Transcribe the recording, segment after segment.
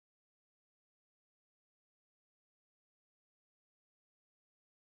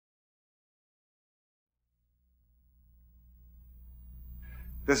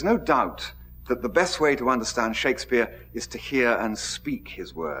There's no doubt that the best way to understand Shakespeare is to hear and speak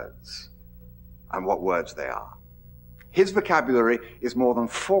his words, and what words they are. His vocabulary is more than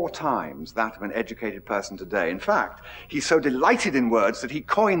 4 times that of an educated person today. In fact, he's so delighted in words that he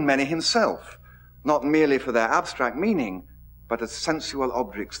coined many himself, not merely for their abstract meaning, but as sensual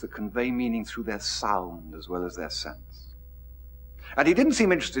objects that convey meaning through their sound as well as their sense. And he didn't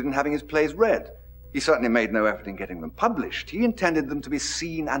seem interested in having his plays read. He certainly made no effort in getting them published. He intended them to be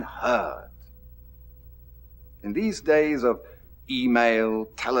seen and heard. In these days of email,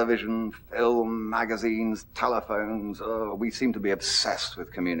 television, film, magazines, telephones, we seem to be obsessed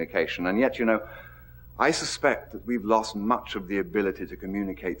with communication. And yet, you know, I suspect that we've lost much of the ability to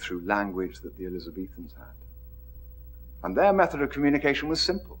communicate through language that the Elizabethans had. And their method of communication was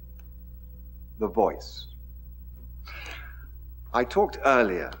simple: the voice. I talked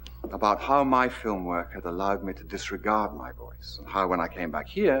earlier about how my film work had allowed me to disregard my voice, and how when I came back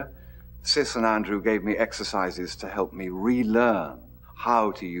here, Sis and Andrew gave me exercises to help me relearn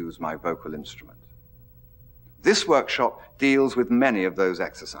how to use my vocal instrument. This workshop deals with many of those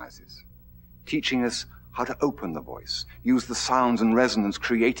exercises, teaching us how to open the voice, use the sounds and resonance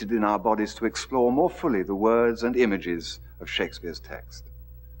created in our bodies to explore more fully the words and images of Shakespeare's text.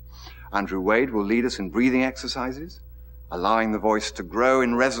 Andrew Wade will lead us in breathing exercises, allowing the voice to grow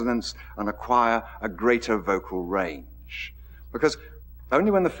in resonance and acquire a greater vocal range. Because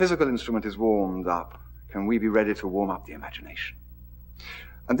only when the physical instrument is warmed up can we be ready to warm up the imagination.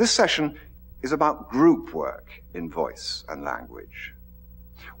 And this session is about group work in voice and language.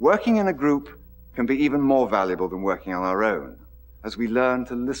 Working in a group can be even more valuable than working on our own, as we learn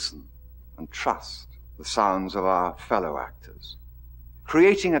to listen and trust the sounds of our fellow actors,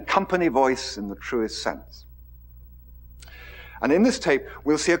 creating a company voice in the truest sense. And in this tape,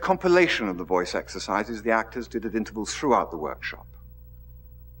 we'll see a compilation of the voice exercises the actors did at intervals throughout the workshop.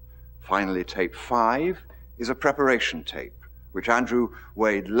 Finally, tape 5 is a preparation tape, which Andrew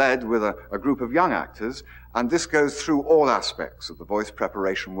Wade led with a group of young actors, and this goes through all aspects of the voice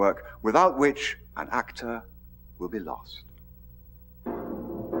preparation work, without which an actor will be lost.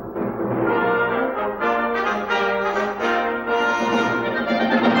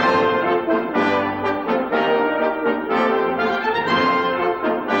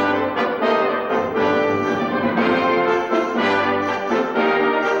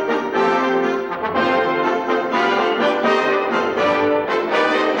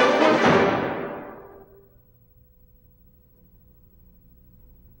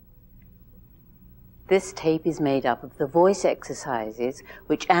 This tape is made up of the voice exercises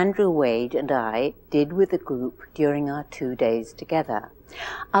which Andrew Wade and I did with the group during our 2 days together.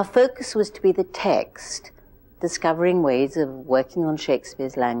 Our focus was to be the text, discovering ways of working on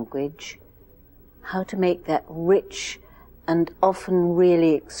Shakespeare's language, how to make that rich and often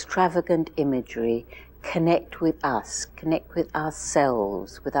really extravagant imagery connect with us, connect with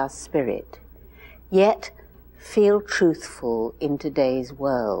ourselves, with our spirit, yet feel truthful in today's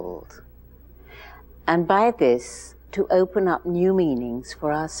world. And by this, to open up new meanings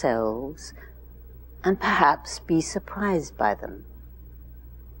for ourselves and perhaps be surprised by them.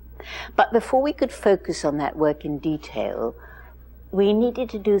 But before we could focus on that work in detail, we needed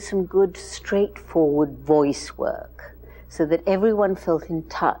to do some good, straightforward voice work so that everyone felt in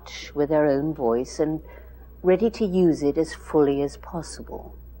touch with their own voice and ready to use it as fully as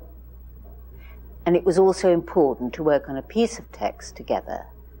possible. And it was also important to work on a piece of text together,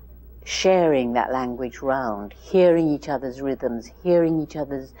 sharing that language round, hearing each other's rhythms, hearing each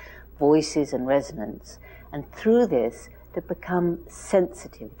other's voices and resonance, and through this to become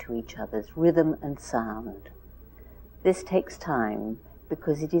sensitive to each other's rhythm and sound. This takes time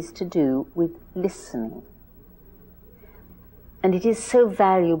because it is to do with listening. And it is so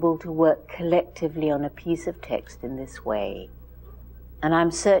valuable to work collectively on a piece of text in this way. And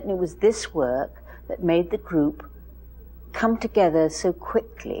I'm certain it was this work that made the group come together so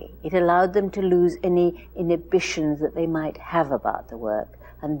quickly. It allowed them to lose any inhibitions that they might have about the work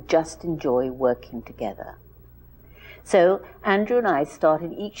and just enjoy working together. So Andrew and I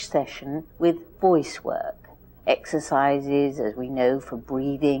started each session with voice work, exercises, as we know, for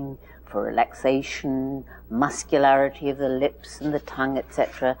breathing, for relaxation, muscularity of the lips and the tongue,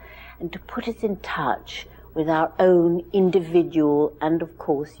 etc., and to put us in touch with our own individual and, of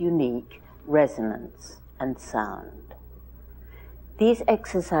course, unique resonance and sound. These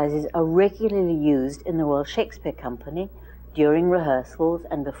exercises are regularly used in the Royal Shakespeare Company during rehearsals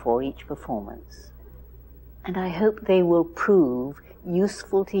and before each performance. And I hope they will prove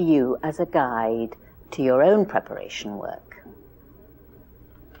useful to you as a guide to your own preparation work.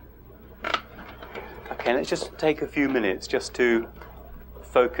 Okay, let's just take a few minutes just to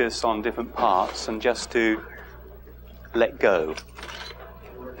focus on different parts and just to let go.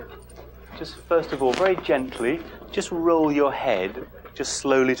 Just first of all, very gently, just roll your head just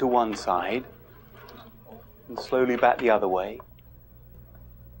slowly to one side and slowly back the other way.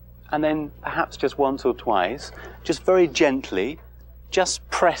 And then perhaps just once or twice, just very gently, just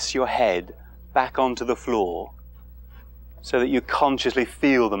press your head back onto the floor so that you consciously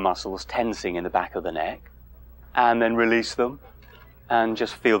feel the muscles tensing in the back of the neck, and then release them and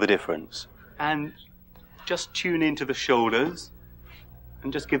just feel the difference. And just tune into the shoulders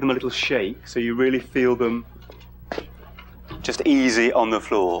and just give them a little shake so you really feel them just easy on the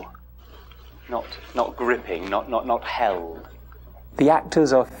floor, not gripping, not held. The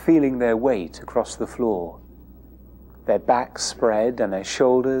actors are feeling their weight across the floor, their backs spread and their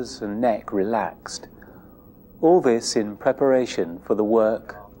shoulders and neck relaxed. All this in preparation for the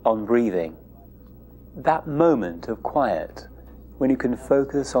work on breathing. That moment of quiet, when you can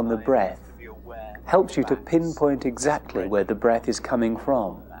focus on the breath, helps you to pinpoint exactly where the breath is coming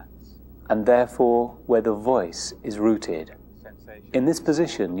from, and therefore where the voice is rooted. In this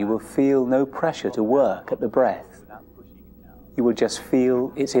position, you will feel no pressure to work at the breath. You will just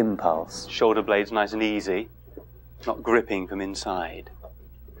feel its impulse. Shoulder blades nice and easy, not gripping from inside.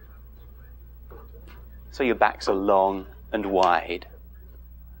 So your backs are long and wide.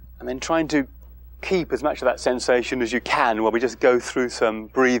 And then trying to keep as much of that sensation as you can while we just go through some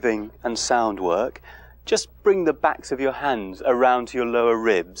breathing and sound work. Just bring the backs of your hands around to your lower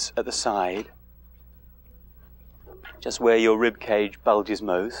ribs at the side, just where your rib cage bulges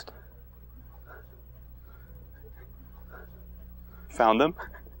most. Found them?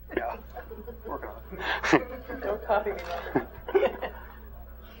 Yeah, working on it. Don't copy me now.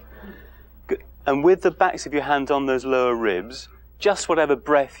 Good. And with the backs of your hands on those lower ribs, just whatever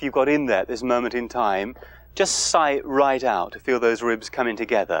breath you've got in there at this moment in time, just sigh it right out to feel those ribs coming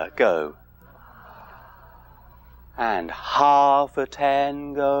together. Go. And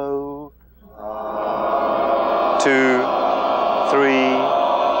 10, go. 2, 3,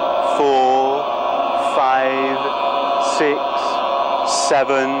 4, 5, 6,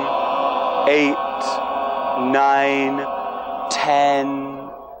 7, 8, 9, 10,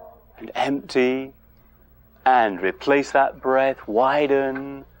 and empty. And replace that breath,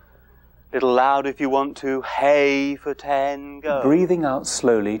 widen. A little louder if you want to. Hey for 10, go. Breathing out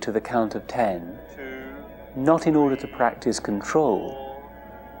slowly to the count of 10, not in order to practice control,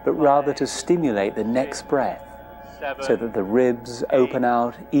 but rather to stimulate the next breath, so that the ribs open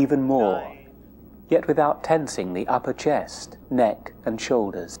out even more, yet without tensing the upper chest, neck and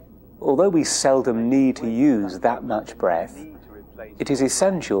shoulders. Although we seldom need to use that much breath, it is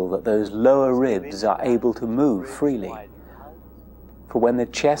essential that those lower ribs are able to move freely. For when the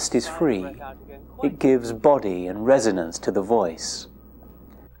chest is free, it gives body and resonance to the voice.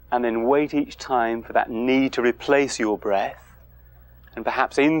 And then wait each time for that need to replace your breath, and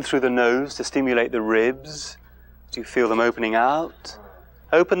perhaps in through the nose to stimulate the ribs, as you feel them opening out.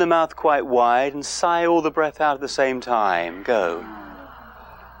 Open the mouth quite wide and sigh all the breath out at the same time. Go.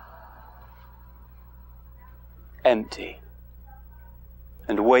 Empty.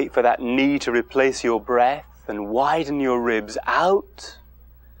 And wait for that need to replace your breath and widen your ribs out.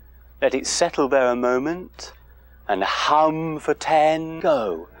 Let it settle there a moment and hum for 10.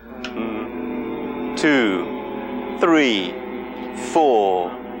 Go. 2, 3,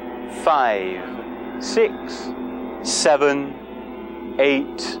 4, 5, 6, 7,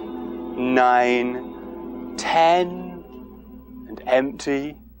 8, 9, 10, and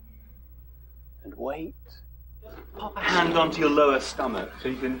empty, and wait. Pop a hand onto your lower stomach so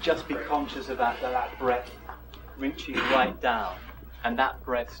you can just be conscious of that breath reaching right down, and that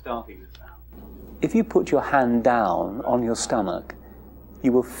breath starting the sound. If you put your hand down on your stomach,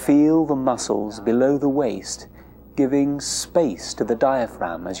 you will feel the muscles below the waist giving space to the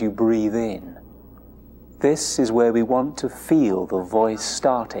diaphragm as you breathe in. This is where we want to feel the voice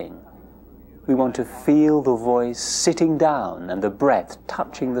starting. We want to feel the voice sitting down and the breath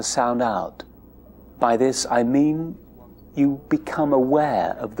touching the sound out. By this I mean you become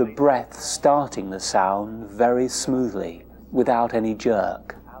aware of the breath starting the sound very smoothly, without any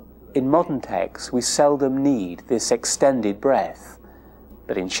jerk. In modern texts we seldom need this extended breath,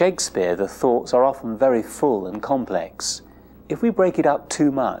 but in Shakespeare the thoughts are often very full and complex. If we break it up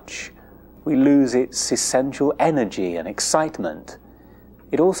too much, we lose its essential energy and excitement.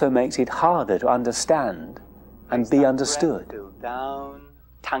 It also makes it harder to understand and be understood. Down,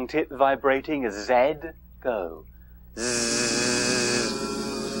 tongue tip vibrating a Z, go.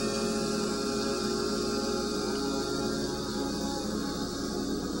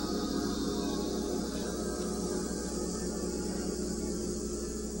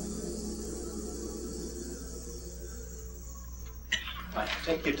 Right,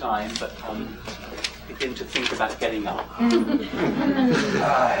 take your time, but begin to think about getting up. If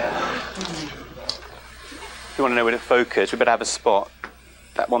you want to know where to focus, we better have a spot.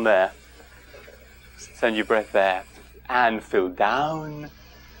 That one there. Send your breath there. And feel down.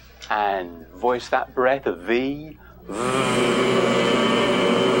 And voice that breath, a V.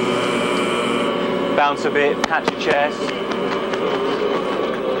 Bounce a bit, catch your chest.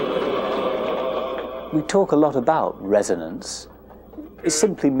 We talk a lot about resonance. It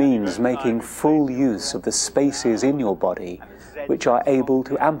simply means making full use of the spaces in your body which are able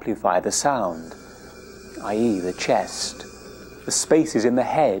to amplify the sound, i.e. the chest, the spaces in the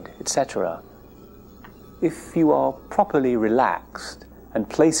head, etc. If you are properly relaxed and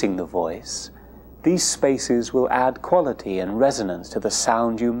placing the voice, these spaces will add quality and resonance to the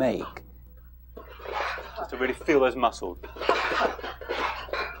sound you make. Just to really feel those muscles.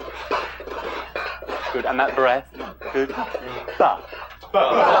 Good, and that breath. Good. Ba.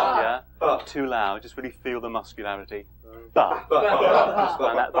 Yeah. Not too loud. Just really feel the muscularity. Ba.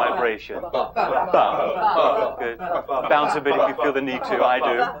 And that vibration. Ba. Good. Bounce a bit if you feel the need to. I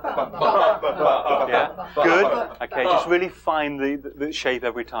do. Yeah. Good. Okay. Just really find the shape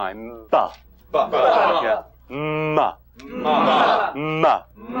every time. Ba. Yeah. Ma. Ma. Ma.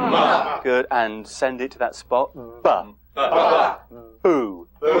 Ma. Good. And send it to that spot. Ba. Boo.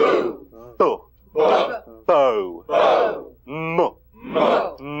 Boo. Boo. Bo. Mo.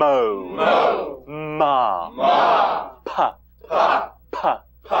 Mo. Ma. Pa. Pa.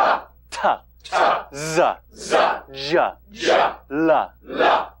 Ta. Z. Ja. La.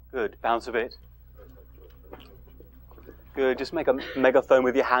 Good. Bounce a bit. Good. Just make a megaphone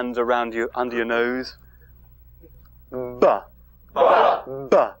with your hands around you, under your nose. Ba.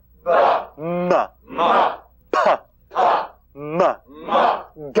 Ba. Ma. Pa. Ma.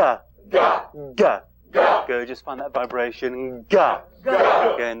 Ga. Ga. Good, just find that vibration. Ga.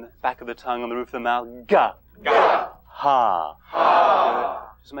 Again, back of the tongue on the roof of the mouth. Ga. Ha.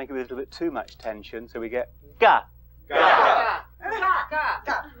 Good. Just make it with a little bit too much tension, so we get ga.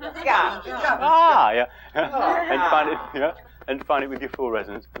 Ah, yeah. And find it with your full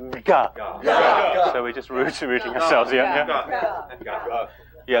resonance. Ga. So we're just rooting ourselves, yeah.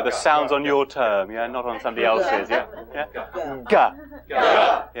 Yeah, the sound's on your term, yeah, not on somebody else's, yeah. Ga.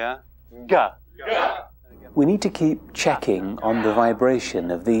 Yeah. Ga. We need to keep checking on the vibration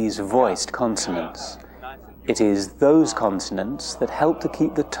of these voiced consonants. It is those consonants that help to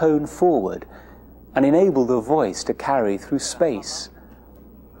keep the tone forward and enable the voice to carry through space.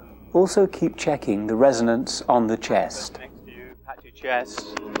 Also keep checking the resonance on the chest. Next to you, pat your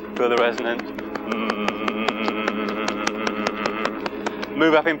chest, feel the resonance.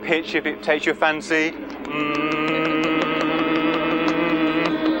 Move up in pitch if it takes your fancy.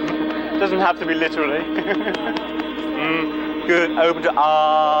 Doesn't have to be literally. Good. Open to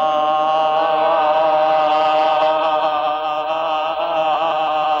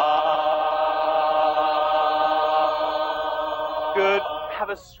Good. Have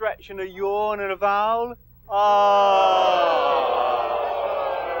a stretch and a yawn and a vowel.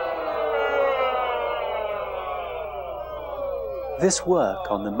 This work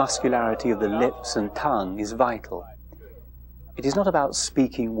on the muscularity of the lips and tongue is vital. It is not about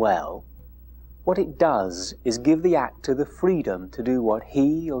speaking well. What it does is give the actor the freedom to do what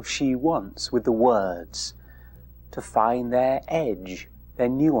he or she wants with the words, to find their edge, their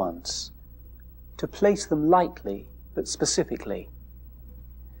nuance, to place them lightly but specifically.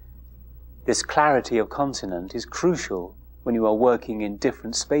 This clarity of consonant is crucial when you are working in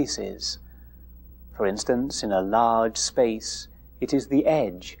different spaces. For instance, in a large space, it is the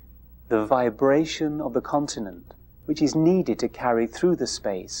edge, the vibration of the consonant, which is needed to carry through the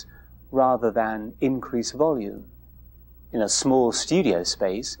space rather than increase volume. In a small studio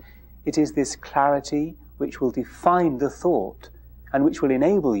space, it is this clarity which will define the thought and which will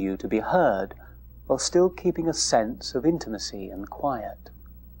enable you to be heard while still keeping a sense of intimacy and quiet.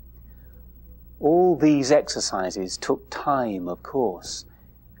 All these exercises took time, of course,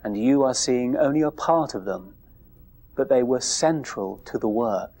 and you are seeing only a part of them, but they were central to the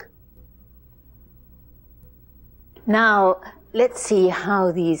work. Now, let's see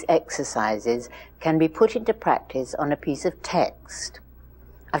how these exercises can be put into practice on a piece of text.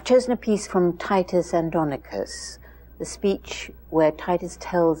 I've chosen a piece from Titus Andronicus, the speech where Titus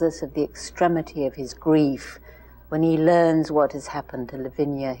tells us of the extremity of his grief when he learns what has happened to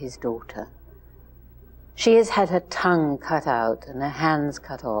Lavinia, his daughter. She has had her tongue cut out and her hands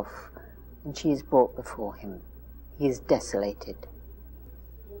cut off, and she is brought before him. He is desolated.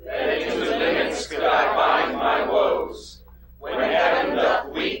 Then into limits could I bind my woes, when heaven doth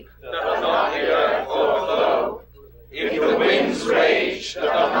weep, doth not the earth o'erflow. If the winds rage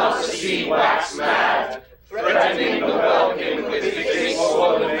see wax mad, threatening the welkin with his big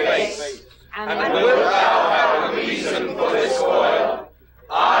swollen face. And wilt thou have a reason for this coil?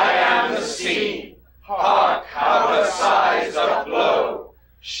 I am the sea. Hark, how her sighs doth blow.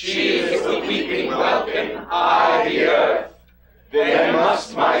 She is the weeping welkin, I the earth. Then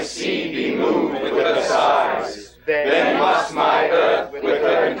must my sea be moved with her sighs. Then must my earth with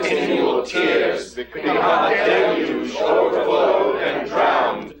her continual tears become a deluge overflowed and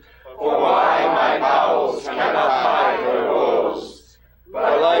drowned. For why my bowels cannot hide her woes,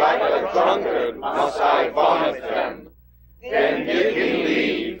 but like a drunkard must I vomit them. Then give me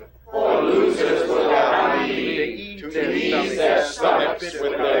leave, for losers will have need to ease their stomachs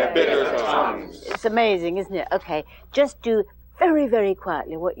with their bitter tongues. It's amazing, isn't it? Okay, just do very, very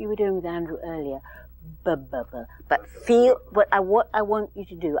quietly what you were doing with Andrew earlier. But feel what I want you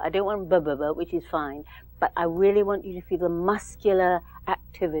to do. I don't want which is fine, but I really want you to feel the muscular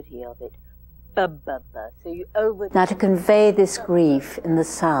activity of it. So you over. Now, to convey this grief in the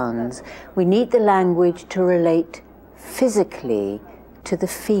sounds, we need the language to relate physically to the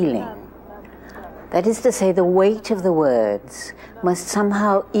feeling. That is to say, the weight of the words must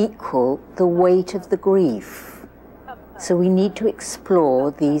somehow equal the weight of the grief. So we need to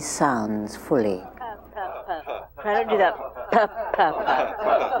explore these sounds fully. Try to do that.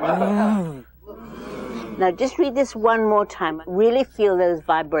 Now just read this one more time. Really feel those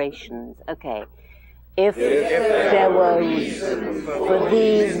vibrations. Okay. If there were reason for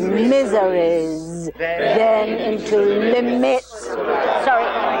these miseries, then into limits. Sorry.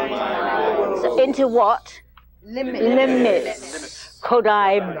 So into what? Limits. Could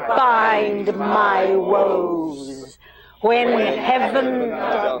I bind my woes? When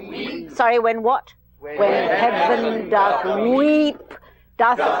heaven. Sorry. When what? When heaven doth weep,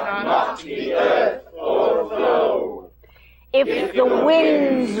 doth not the earth o'erflow. If the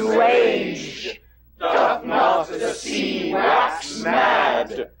winds rage, doth not the sea wax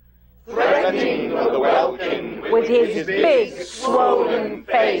mad, threatening the welkin with his big swollen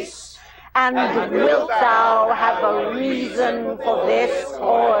face? And wilt thou have a reason for this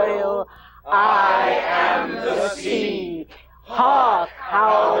coil? I am the sea. Hark,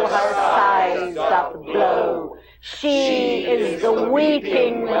 how her sighs doth blow. She is the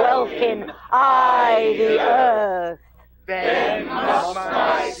weeping welkin, I the earth. Then must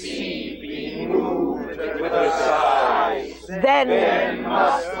my sea be moved with her sighs. Then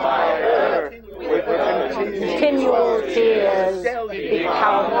must my earth with her continual tears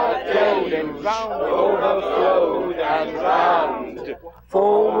become overflowed and drowned.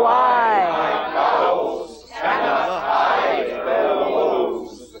 For why? My bowels cannot hide their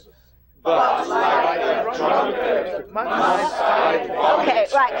woes, but like a drunkard must I vomit. Okay,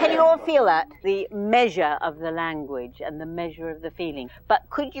 right, can you all feel that? The measure of the language and the measure of the feeling. But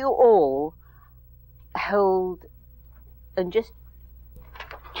could you all hold and just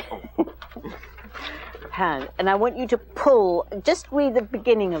hand, and I want you to pull, just read the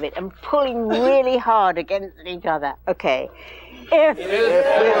beginning of it, and pulling really hard against each other. Okay. If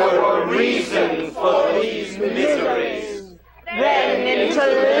there were reason for these miseries, then into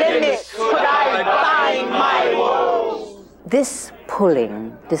limits could I bind my woes. This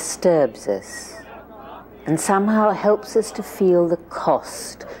pulling disturbs us and somehow helps us to feel the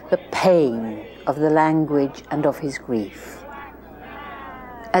cost, the pain of the language and of his grief.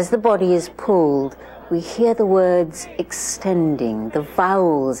 As the body is pulled, we hear the words extending, the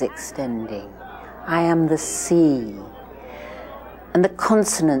vowels extending. I am the sea. And the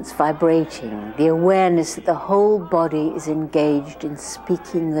consonants vibrating, the awareness that the whole body is engaged in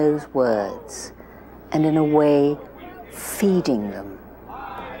speaking those words and in a way feeding them.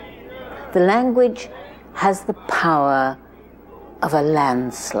 The language has the power of a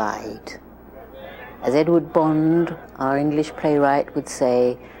landslide. As Edward Bond, our English playwright, would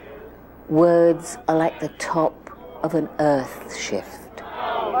say, words are like the top of an earth shift.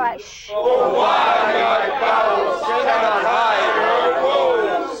 All right, shh. Oh, why my bowels cannot hide her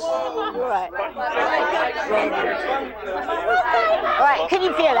woes. All right. All right, can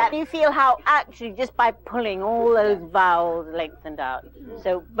you feel that? Do you feel how actually just by pulling all those vowels lengthened out?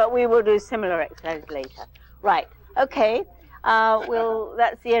 So, but we will do similar exercises later. Right, okay.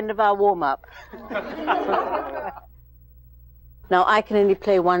 That's the end of our warm-up. Now, I can only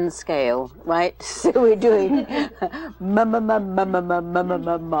play one scale, right? So we're doing ma ma ma ma ma ma ma ma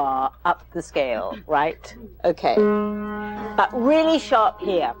ma ma up the scale, right? Okay. But really sharp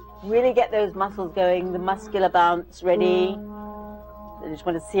here. Really get those muscles going, the muscular bounce. Ready? I just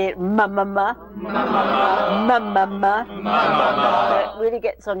want to see it. Ma ma ma. Ma ma ma. Ma ma ma. Ma ma ma. So it really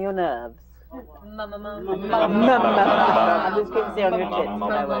gets on your nerves. I'm just going to say on your tits.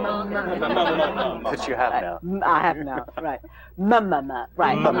 That you have now. I have now, right.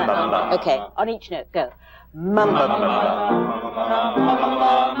 Right. Okay, on each note, go. Now,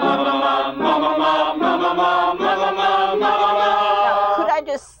 could I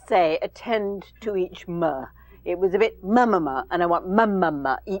just say, attend to each m? It was a bit and I want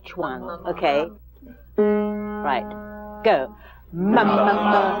each one, okay? Right, go. And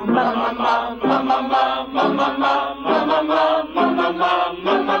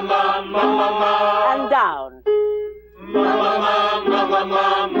down.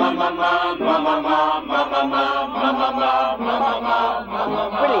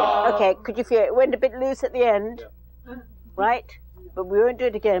 Brilliant. Okay, could you feel it? It went a bit loose at the end, right? But we won't do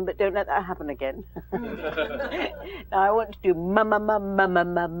it again, but don't let that happen again. Now I want to do ma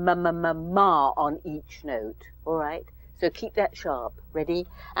on each note, all right? So keep that sharp, ready?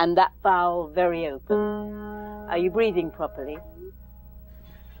 And that vowel very open. Are you breathing properly?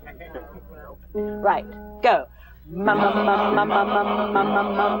 Right, go. Ma.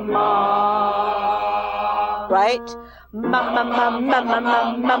 Right? Ma.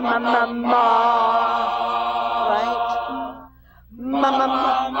 Right?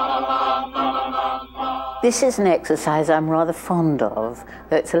 This is an exercise I'm rather fond of,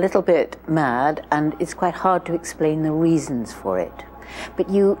 though it's a little bit mad and it's quite hard to explain the reasons for it. But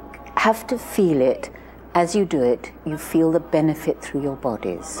you have to feel it. As you do it, you feel the benefit through your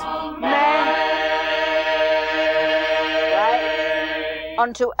bodies. Right?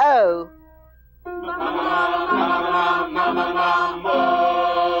 On to O.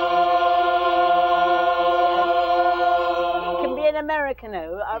 It can be an American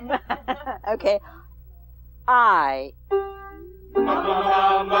O. Okay. I.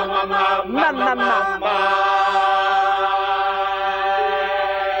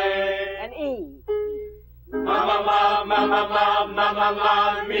 And E.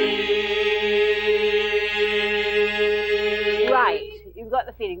 Right, you've got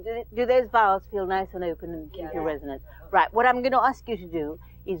the feeling. Do those vowels feel nice and open and keep your resonance? Right, what I'm going to ask you to do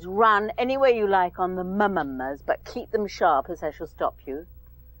is run any way you like on the mummas, but keep them sharp as I shall stop you.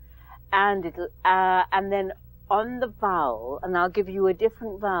 And it'll, and then on the vowel, and I'll give you a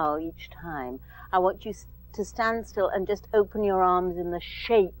different vowel each time, I want you to stand still and just open your arms in the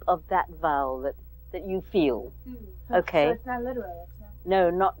shape of that vowel that you feel. Okay? So it's not literal, it's not...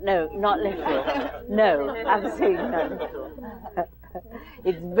 No, not literal. No, absolutely not.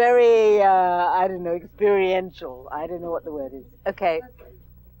 It's very, I don't know, experiential. I don't know what the word is. Okay.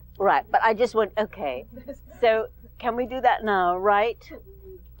 Right, but I just want, okay. So, can we do that now, right?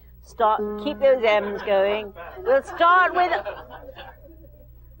 Start, keep those M's going. We'll start with,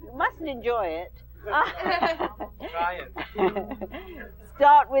 you mustn't enjoy it. Try it.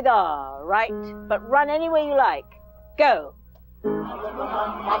 Start with R, right? But run any way you like. Go.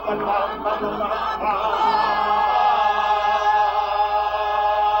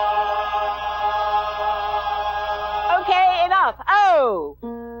 Okay, enough. Oh.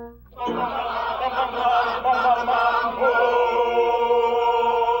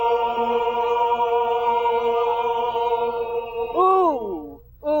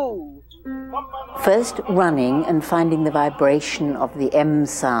 First running and finding the vibration of the M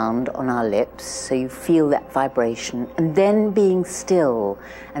sound on our lips, so you feel that vibration, and then being still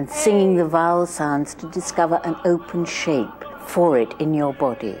and singing the vowel sounds to discover an open shape for it in your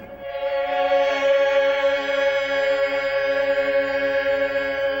body.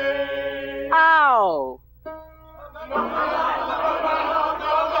 Ow!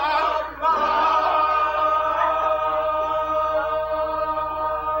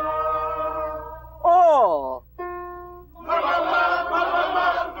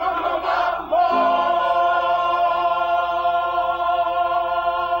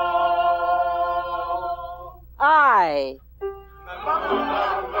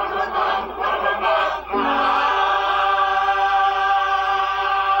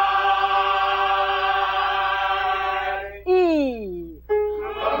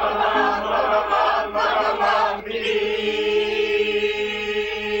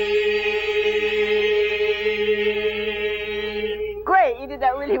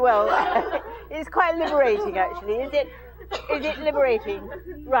 It's quite liberating, actually. Is it liberating?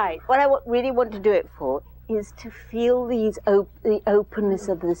 Right. What I really want to do it for is to feel the openness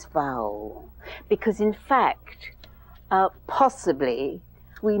of this vowel. Because, in fact, possibly,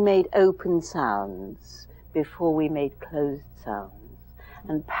 we made open sounds before we made closed sounds.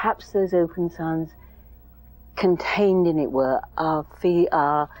 And perhaps those open sounds contained in it were our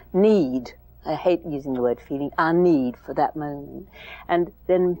need I hate using the word feeling, our need for that moment. And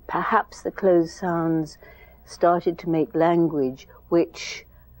then perhaps the closed sounds started to make language, which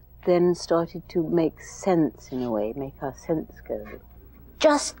then started to make sense in a way, make our sense go.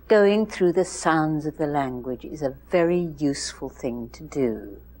 Just going through the sounds of the language is a very useful thing to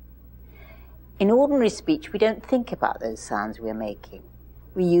do. In ordinary speech, we don't think about those sounds we're making.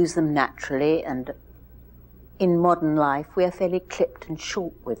 We use them naturally, and in modern life, we are fairly clipped and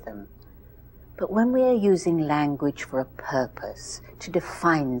short with them. But when we are using language for a purpose, to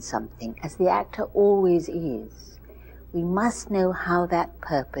define something, as the actor always is, we must know how that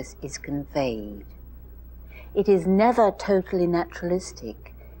purpose is conveyed. It is never totally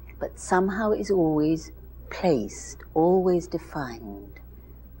naturalistic, but somehow is always placed, always defined.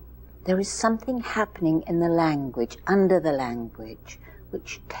 There is something happening in the language, under the language,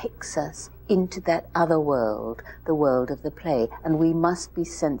 which takes us into that other world, the world of the play, and we must be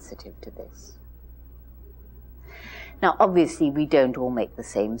sensitive to this. Now, obviously, we don't all make the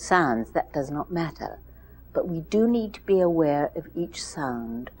same sounds. That does not matter. But we do need to be aware of each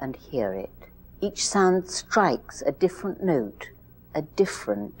sound and hear it. Each sound strikes a different note, a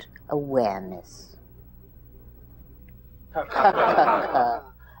different awareness.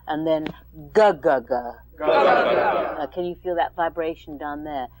 And then ga-ga-ga. Can you feel that vibration down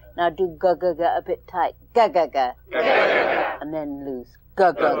there? Now do ga-ga-ga a bit tight. Ga-ga-ga. And then loose.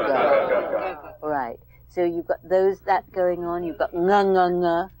 Ga-ga-ga. Right. So you've got that going on. You've got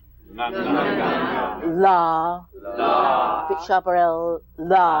nga-nga-nga. La. Bit sharper L.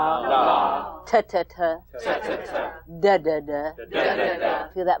 La. Ta-ta-ta. Da-da-da.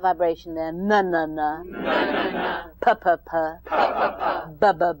 Feel that vibration there. Na-na-na. Pa-pa-pa.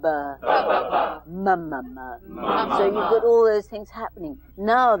 Ba-ba-ba. Ma-ma-ma. So you've got all those things happening.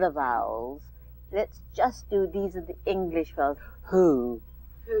 Now the vowels. Let's just do, these are the English vowels. Who.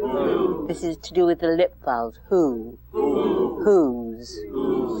 This is to do with the lip vowels. Who. Whose.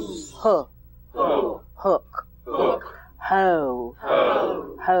 Huh. Hook. Ho.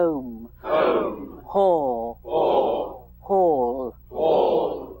 Home. Haw.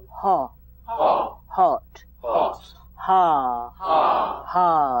 Hall. Ha. Hot. Ha.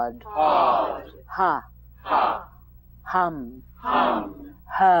 Hard. Ha. Hum.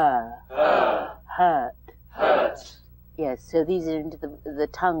 Her. Hurt. Yes, so these are into the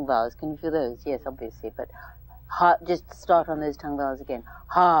tongue vowels. Can you feel those? Yes, obviously, but just start on those tongue vowels again.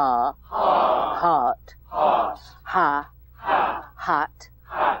 Ha. Heart. Ha. Hat.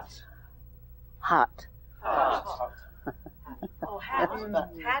 Hut. Oh, hat.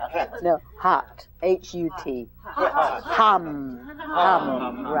 No, hut. H-U-T. Hum.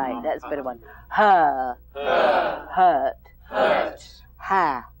 Right, that's a better one. Her. Hurt.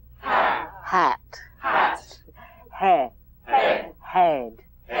 Ha. Hat. He. Head.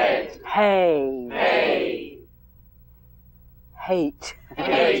 Hey. Hate.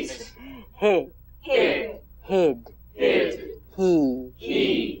 Hid. Hid. He.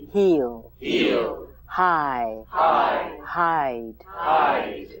 Heel. High. Hide.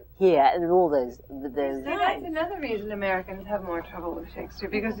 Here, and all those. See, that's another reason Americans have more trouble with Shakespeare,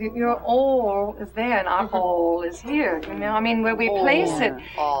 because your all is there and our all is here. You know, I mean, where we place it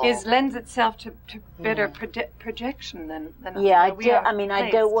lends itself to better projection than yeah, I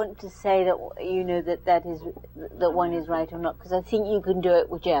don't want to say that that one is right or not, because I think you can do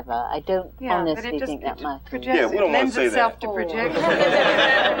it whichever. I don't honestly think that matters. Yeah, we don't want to say that. Lends itself to projection.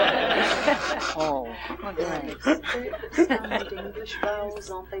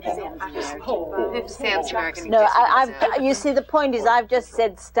 No, you see, the point is, I've just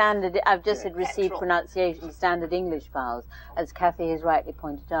said received pronunciation, standard English vowels, as Cathy has rightly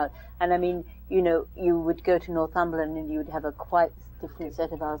pointed out. And I mean, you know, you would go to Northumberland and you would have a quite different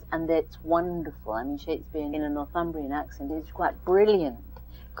set of vowels, and it's wonderful. I mean, Shakespeare in a Northumbrian accent is quite brilliant,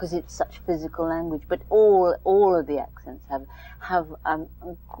 because it's such physical language. But all of the accents have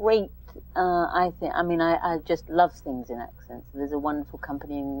great. I just love things in accents. There's a wonderful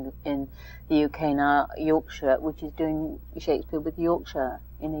company in the UK now, Yorkshire, which is doing Shakespeare with Yorkshire,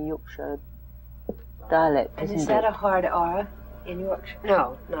 in a Yorkshire dialect. And is that a hard R in Yorkshire?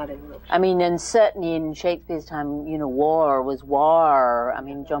 No, not in Yorkshire. I mean, and certainly in Shakespeare's time, you know, war was war. I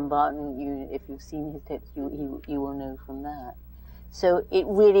mean, John Barton, if you've seen his tapes, you will know from that. So it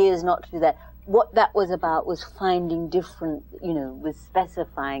really is not to do that. What that was about was finding different, you know, with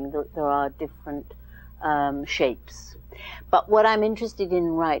specifying that there are different shapes. But what I'm interested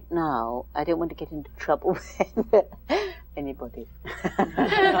in right now, I don't want to get into trouble with anybody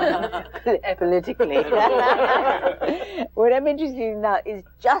politically. What I'm interested in now is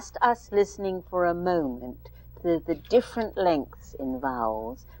just us listening for a moment to the different lengths in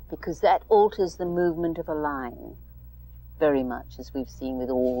vowels, because that alters the movement of a line very much, as we've seen with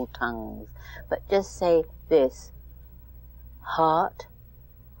all tongues. But just say this: heart,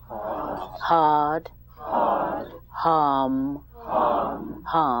 hard, harm,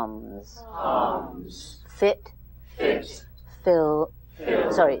 harms, fit, fill,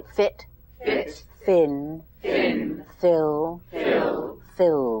 fit, thin, fill,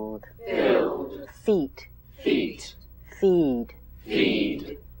 filled, feet, feed, field,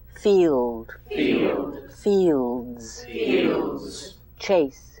 fields,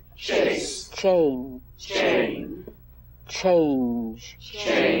 chase, chain, change, changed.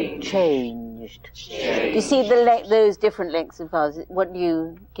 Do you see those different lengths of vowels?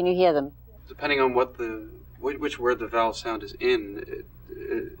 Can you hear them? Depending on which word the vowel sound is in,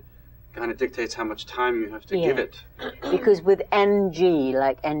 it kind of dictates how much time you have to give it. Because with NG,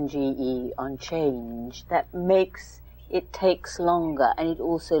 like NGE on change, that makes it takes longer, and it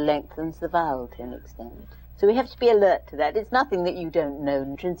also lengthens the vowel to an extent. So we have to be alert to that. It's nothing that you don't know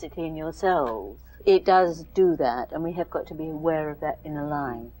intrinsically in yourselves. It does do that, and we have got to be aware of that in a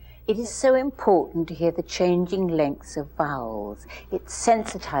line. It is so important to hear the changing lengths of vowels. It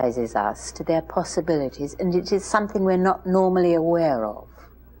sensitizes us to their possibilities, and it is something we're not normally aware of.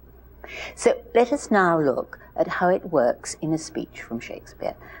 So let us now look at how it works in a speech from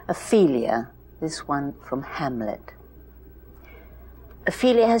Shakespeare. Ophelia, this one from Hamlet.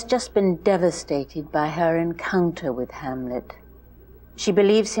 Ophelia has just been devastated by her encounter with Hamlet. She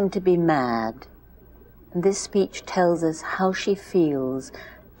believes him to be mad, and this speech tells us how she feels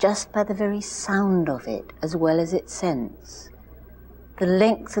just by the very sound of it, as well as its sense. The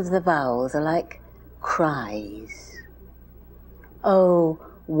length of the vowels are like cries. Oh,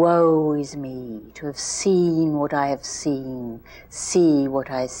 woe is me, to have seen what I have seen, see what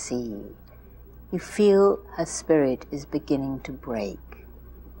I see. You feel her spirit is beginning to break.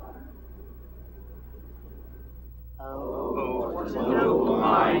 Oh, what noble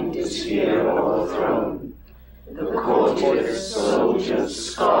mind is here o'erthrown. The courtiers,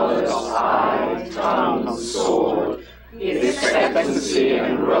 soldiers, scholars, eye, tongue, sword, the expectancy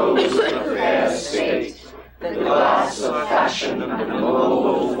and rose of fair state, the glass of fashion and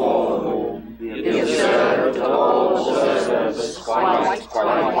noble form, the observed all observers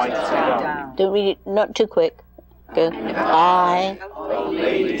quite down. Don't read it, not too quick. Go. I. Of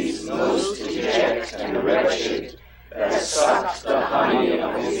ladies most deject and wretched, that sucked the honey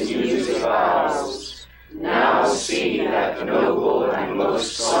of his music vows, now see that noble and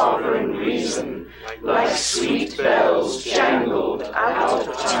most sovereign reason, like sweet bells jangled out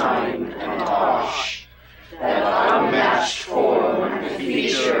of time and harsh, that unmatched form and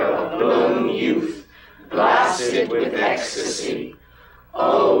feature of blown youth, blasted with ecstasy.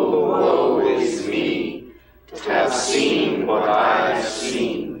 Oh, woe is me, to have seen what I have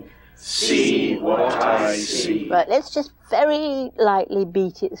seen, see what I see. Right, let's just very lightly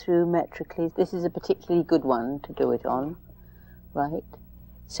beat it through metrically. This is a particularly good one to do it on, right?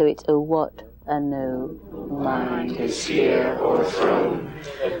 So it's a what, a no, mind is here o'erthrown.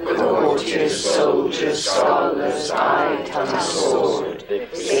 The courtiers, soldiers, scholars, eye, tongue, sword,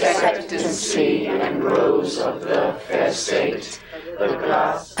 expectancy and rose of the fair state, the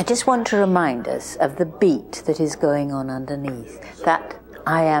glass. I just want to remind us of the beat that is going on underneath, that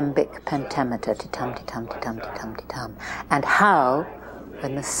iambic pentameter, ti-tum, ti-tum, ti-tum, ti-tum, ti-tum, and how,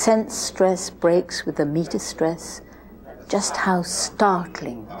 when the sense stress breaks with the meter stress, just how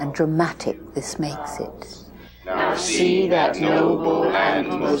startling and dramatic this makes it. Now see that noble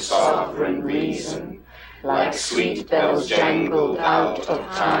and most sovereign reason, like sweet bells jangled out of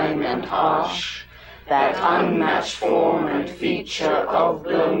time and harsh, that unmatched form and feature of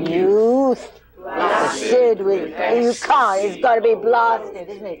blown youth, blasted with, you can't, it's got to be blasted,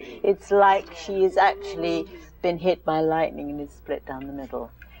 isn't it? It's like she has actually been hit by lightning and is split down the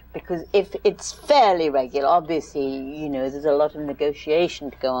middle. Because if it's fairly regular, obviously, you know, there's a lot of negotiation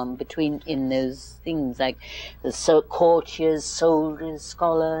to go on in those things, like the courtiers, soldiers,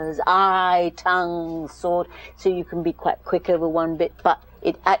 scholars, eye, tongue, sword, so you can be quite quick over one bit, but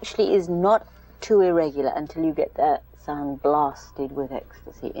it actually is not too irregular until you get that sound blasted with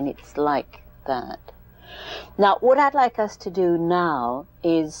ecstasy, and it's like that. Now, what I'd like us to do now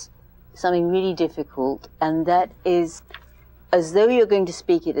is something really difficult, and that is, as though you're going to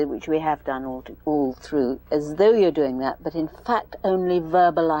speak it, which we have done all through, as though you're doing that, but in fact only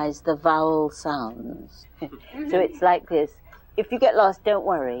verbalize the vowel sounds. So it's like this. If you get lost, don't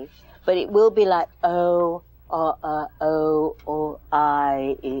worry, but it will be like O, or O, or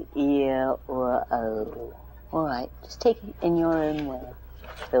I, ear, or O. All right, just take it in your own way.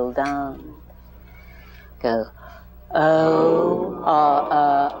 Fill down. Go. O,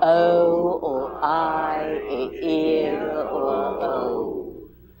 O, or I, or O.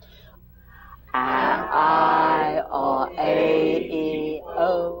 I, or A,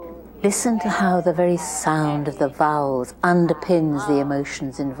 O. Listen to how the very sound of the vowels underpins the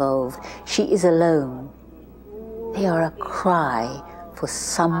emotions involved. She is alone. They are a cry for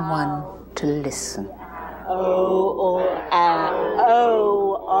someone to listen. O, or A,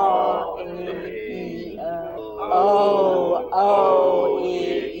 O, or E, O, O,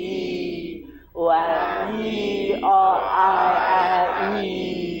 E, or E, or I,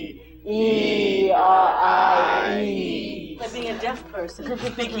 E, or I. Like being a deaf person,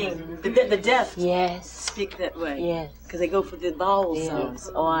 speaking, the deaf speak that way. Yes. Because they go for the vowel sounds.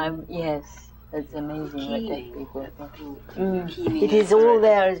 Oh, yes. That's amazing what deaf people do. It is all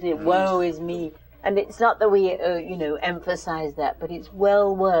there, isn't it? Woe is me. And it's not that we, emphasize that, but it's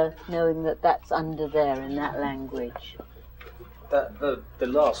well worth knowing that that's under there in that language. The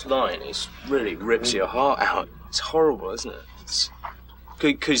last line really rips your heart out. It's horrible, isn't it?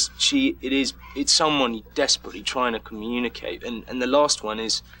 Because it's someone desperately trying to communicate, and the last one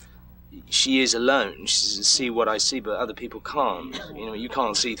is, she is alone. She says, see what I see, but other people can't. You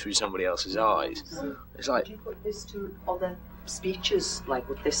can't see through somebody else's eyes. It's like. Do you put this to other speeches, like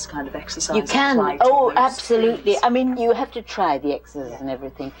with this kind of exercise? You can. Oh, absolutely. I mean, you have to try the exercises and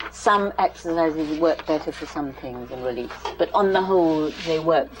everything. Some exercises work better for some things and release, but on the whole, they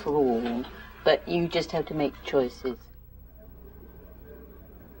work for all. But you just have to make choices.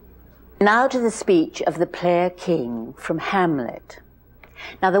 Now to the speech of the player king from Hamlet.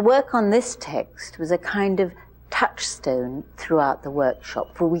 Now, the work on this text was a kind of touchstone throughout the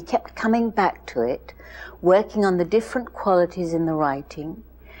workshop, for we kept coming back to it, working on the different qualities in the writing,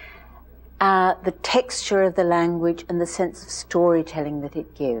 the texture of the language and the sense of storytelling that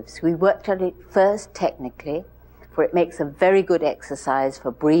it gives. We worked on it first technically, for it makes a very good exercise for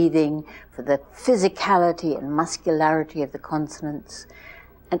breathing, for the physicality and muscularity of the consonants,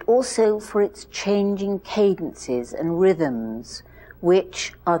 and also for its changing cadences and rhythms,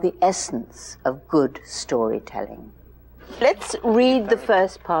 which are the essence of good storytelling. Let's read the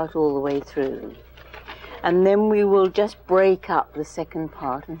first part all the way through, and then we will just break up the second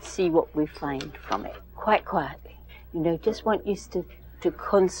part and see what we find from it, quite quietly. Just want you to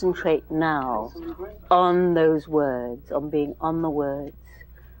concentrate now on those words, on being on the words,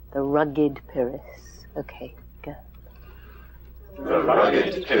 the rugged Pyrrhus. Okay, go. The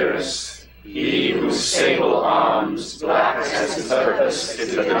rugged Pyrrhus, he whose sable arms black as his purpose did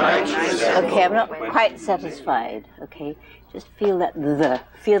the night resemble. Okay, I'm not quite satisfied, okay? Just feel that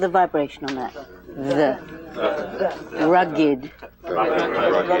feel the vibration on that. Rugged. I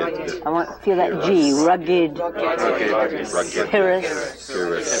want to feel that G, rugged.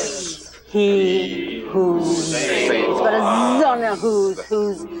 Pyrrhus. He whose, it's got a zona whose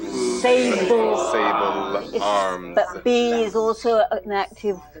sable arms. But B is also an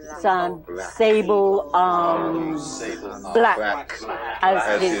active sound. Sable arms, black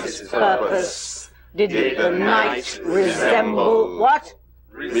as his purpose. Did the night resemble what?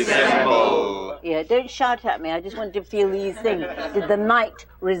 Resemble. Yeah, don't shout at me. I just want to feel these things. Did the night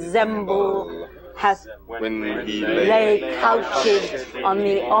resemble? When he lay couched on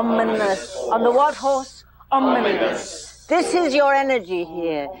the ominous, on the what horse? Ominous. This is your energy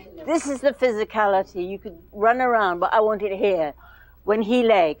here. This is the physicality. You could run around, but I want it here. When he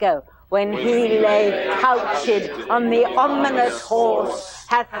lay, go. When he lay couched on the ominous horse,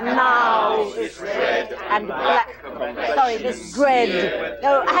 hath now this red and black. Sorry, this dread.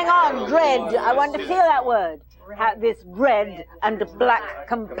 No, hang on, dread. I want to feel that word. This red and black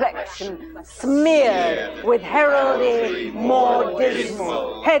complexion smeared with heraldry more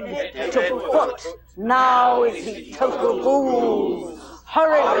dismal, head to foot. Now is he total fool,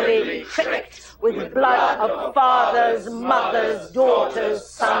 horribly tricked with blood of fathers, mothers, daughters,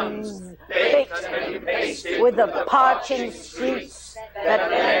 sons, baked with the parching streets that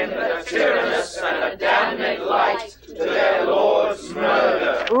lend a tyrannous and a damned light to their lord's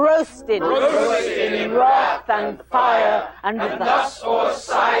murder. Roasted in wrath and fire, and thus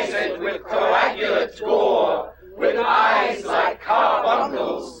o'ersized with coagulate gore, with eyes like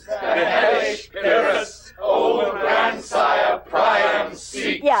carbuncles, the hellish Pyrrhus, old grandsire Priam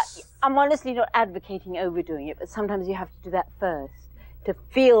seeks. Yeah, I'm honestly not advocating overdoing it, but sometimes you have to do that first to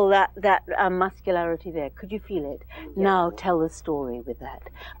feel that muscularity there. Could you feel it? Now tell the story with that.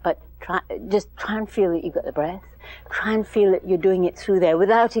 But just try and feel that you've got the breath. Try and feel that you're doing it through there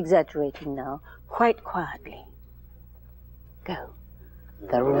without exaggerating now, quite quietly. Go.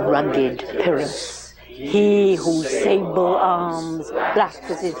 The rugged Pyrrhus, He whose sable arms, black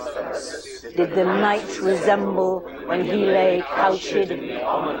as his face, did the knight resemble when he lay couched in the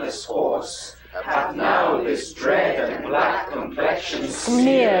ominous horse, hath now this dread and black complexion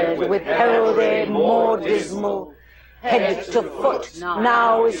smeared with heraldry more dismal. Head to foot,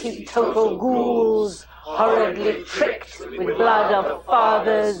 now is he total ghouls, horribly tricked with blood of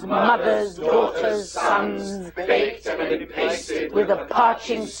fathers, mothers, daughters, sons, baked and pasted with the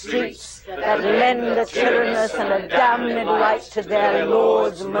parching streets that lend a tyrannous and a damned light to their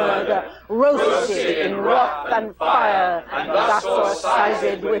lord's murder, roasted in wrath and fire, thus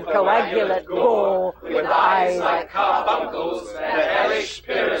orsized with coagulate gore, with eyes like carbuncles, the hellish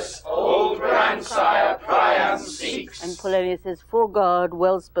Pyrrhus, old grandsire Priam seeks. And Polonius says, "For God,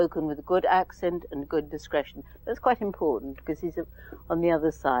 well spoken with good accent and good discretion." That's quite important because he's on the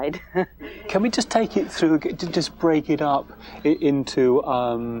other side. Can we just take it through, just break it up into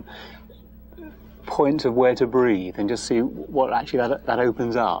points of where to breathe and just see what actually that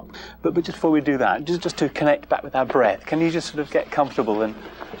opens up? But just before we do that, just to connect back with our breath, can you just sort of get comfortable and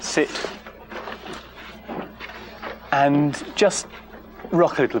sit and just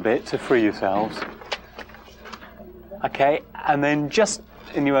rock a little bit to free yourselves? Okay, and then just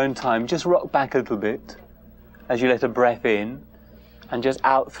in your own time, just rock back a little bit as you let a breath in and just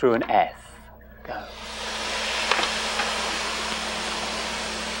out through an F. Go.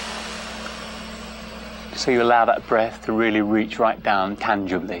 So you allow that breath to really reach right down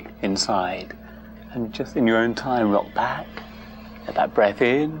tangibly inside. And just in your own time, rock back, let that breath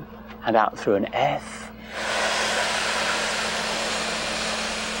in and out through an F.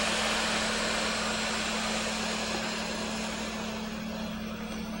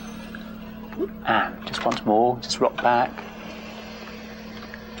 And just once more, just rock back.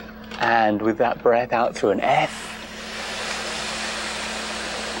 And with that breath out through an F.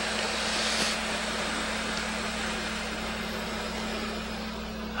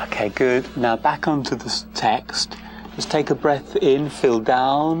 Okay, good. Now back onto the text. Just take a breath in, fill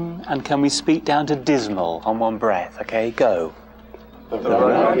down, and can we speak down to dismal on one breath? Okay, go. The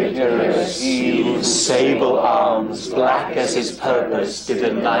rugged Pyrrhus, he whose sable arms, black as his purpose, did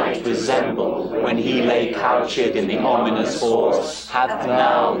the knight resemble when he lay couched in the ominous horse, hath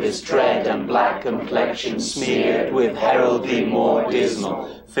now this dread and black complexion smeared with heraldry more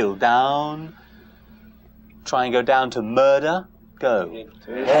dismal. Fill down. Try and go down to murder. Go.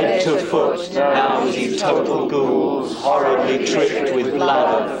 Head to foot, now is he total ghouls, horribly tricked with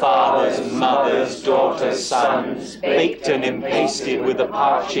blood of fathers, mothers, daughters, sons, baked and impasted with the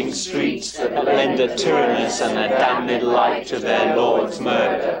parching streets that lend a tyrannous and a damned light to their lord's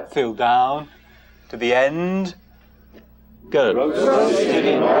murder. Fill down to the end. Go. Roasted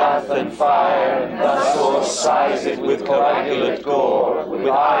in wrath and fire, and thus orsized with coagulate gore, with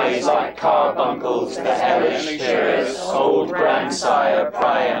eyes like carbuncles, the hellish Pyrrhus, old grandsire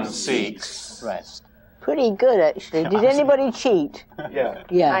Priam seeks. Rest. Pretty good, actually. Did anybody cheat? Yeah.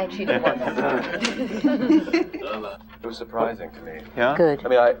 Yeah. I cheated once. It was surprising to me. Yeah? Good. I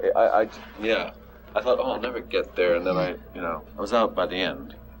mean, I thought, oh, I'll never get there, and then I was out by the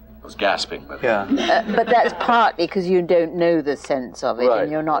end. I was gasping. But yeah. But that's partly because you don't know the sense of it, right,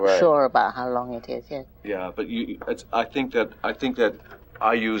 and you're not sure about how long it is. Yeah. Yeah, but I think that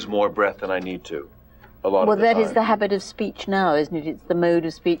I use more breath than I need to. A lot well, of the that time. is the habit of speech now, isn't it? It's the mode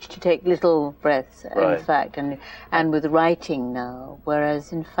of speech to take little breaths, Right. in fact, and with writing now.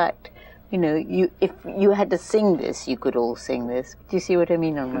 Whereas, in fact, if you had to sing this, you could all sing this. Do you see what I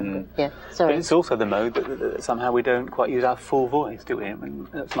mean? Yeah, sorry. But it's also the mode that somehow we don't quite use our full voice, do we? I mean,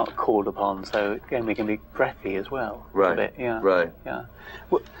 that's not called upon, so again, we can be breathy as well. Right. A bit, yeah. Right. Yeah.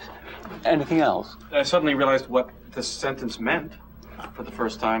 Well, anything else? I suddenly realized what this sentence meant for the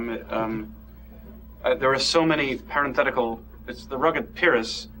first time. There are so many parenthetical. It's the rugged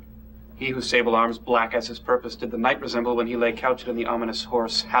Pyrrhus. He whose sable arms, black as his purpose, did the knight resemble when he lay couched in the ominous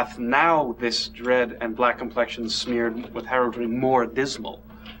horse, hath now this dread and black complexion smeared with heraldry more dismal.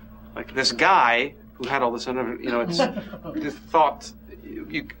 Like this guy who had all this, it's the thought.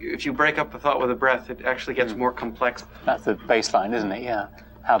 If you break up the thought with a breath, it actually gets more complex. That's the baseline, isn't it? Yeah.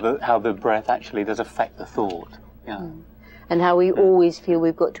 How the breath actually does affect the thought. Yeah. And how we always feel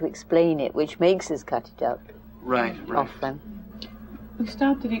we've got to explain it, which makes us cut it up. Right. Often. We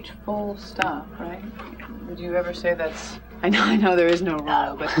stopped at each full stop, right? Would you ever say that's? I know there is no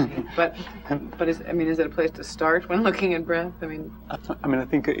rule, but is it a place to start when looking at breath? I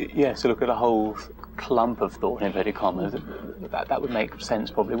think yes, to look at a whole clump of thought in inverted commas, that would make sense,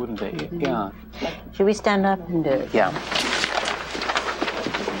 probably, wouldn't it? Mm-hmm. Yeah. Should we stand up and do it? Yeah.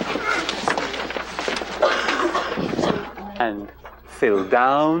 And fill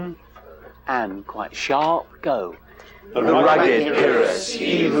down, and quite sharp, go. The rugged Pyrrhus,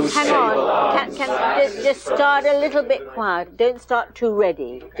 he who Hang on, can just start a little bit quiet. Don't start too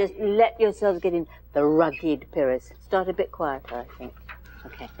ready. Just let yourselves get in. The rugged Pyrrhus. Start a bit quieter, I think.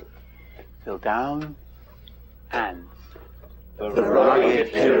 Okay. Fill down, and. The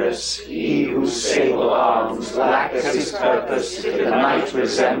rugged Pyrrhus, he whose sable arms, black as his purpose, did the night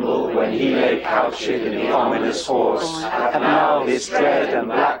resemble when he lay couched in the ominous horse, hath now this dread and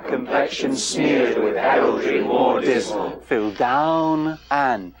black complexion smeared with heraldry more dismal. Fill down,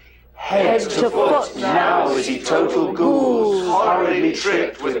 and. Head to foot, now is he total ghouls, horridly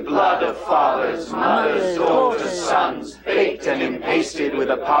tricked with blood of fathers, mothers, daughters, sons, baked and impasted with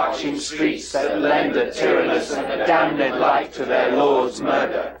the parching streets that lend a tyrannous and damned light to their lord's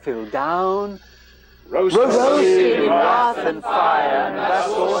murder. Fill down, roasted in wrath and fire, and thus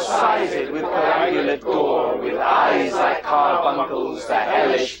all-sized with coagulate gore, with eyes like carbuncles, the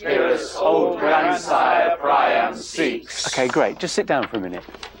hellish Pyrrhus, old grandsire Priam seeks. Okay, great. Just sit down for a minute.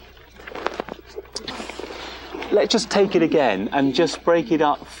 Let's just take it again and just break it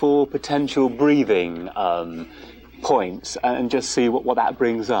up for potential breathing points and just see what that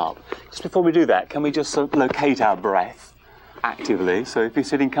brings up. Just before we do that, can we just locate our breath actively? So if you're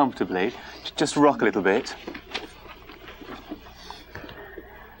sitting comfortably, just rock a little bit.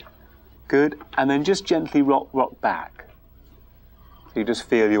 Good. And then just gently rock back. So you just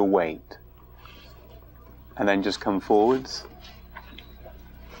feel your weight. And then just come forwards.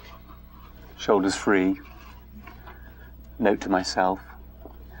 Shoulders free. Note to myself.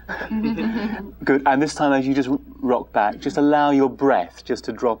 Good. And this time as you just rock back, just allow your breath just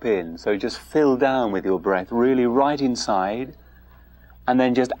to drop in. So just fill down with your breath, really right inside, and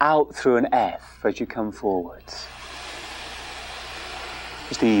then just out through an F as you come forwards.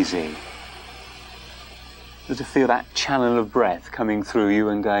 Just easy. Just to feel that channel of breath coming through you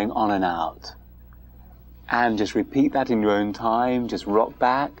and going on and out. And just repeat that in your own time. Just rock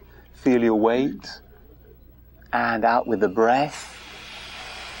back, feel your weight. And out with the breath.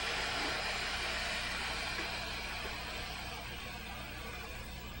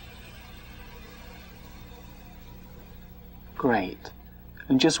 Great.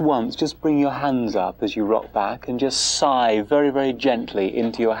 And just once, just bring your hands up as you rock back and just sigh very, very gently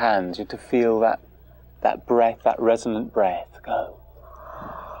into your hands just to feel that breath, that resonant breath. Go.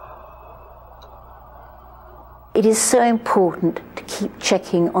 It is so important to keep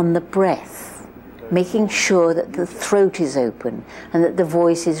checking on the breath. Making sure that the throat is open and that the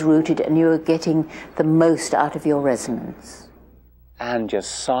voice is rooted and you are getting the most out of your resonance. And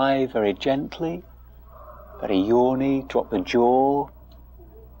just sigh very gently, very yawny, drop the jaw,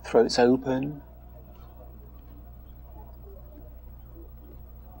 throat's open.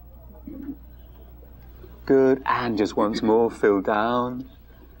 Good, and just once more, fill down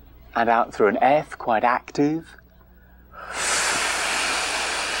and out through an F, quite active.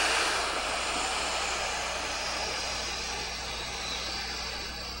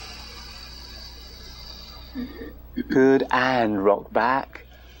 Good, and rock back.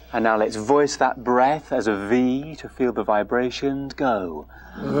 And now let's voice that breath as a V to feel the vibrations. Go.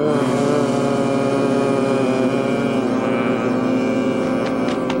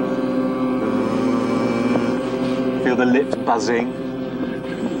 Feel the lips buzzing.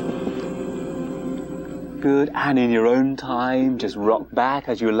 Good, and in your own time, just rock back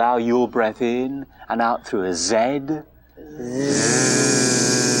as you allow your breath in and out through a Z.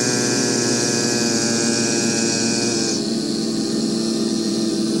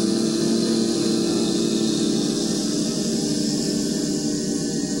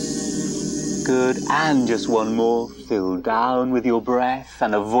 Good, and just one more. Fill down with your breath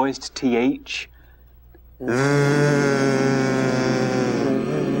and a voiced TH. So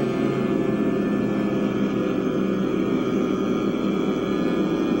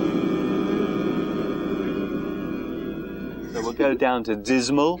we'll go down to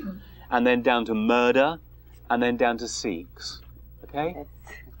dismal, and then down to murder, and then down to seeks. Okay?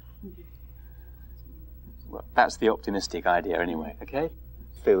 Well, that's the optimistic idea anyway, okay?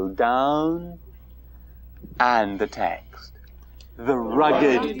 Fill down, and the text. The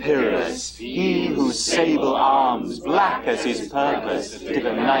rugged Pyrrhus, he whose sable arms, black as his purpose, did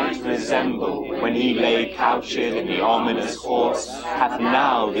the night resemble, when he lay couched in the ominous horse, hath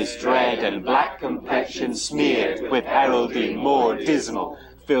now this dread and black complexion smeared with heraldry more dismal.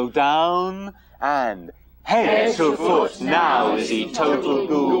 Fill down, and head to foot, now is he total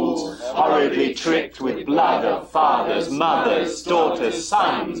ghouls, horridly tricked with blood of fathers, mothers, daughters,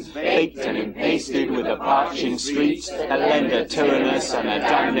 sons, baked and impasted with the parching streets that lend a tyrannous and a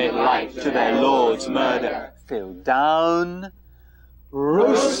damned light to their lord's murder. Fill down,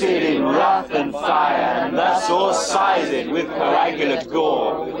 roasted in wrath and fire, and thus o'er-sized with coagulate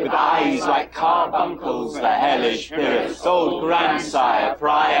gore, with eyes like carbuncles, the hellish Pyrrhus, old grandsire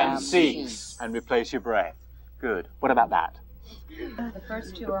Priam seeks. And replace your breath. Good. What about that? The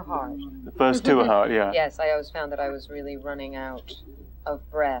first two are hard. The first two are hard, yeah. Yes, I always found that I was really running out of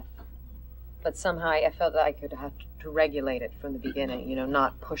breath. But somehow I felt that I could have to regulate it from the beginning, you know,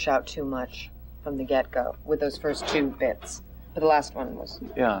 not push out too much from the get-go with those first two bits. But the last one was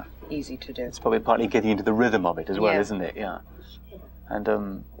easy to do. It's probably partly getting into the rhythm of it as well, isn't it? Yeah.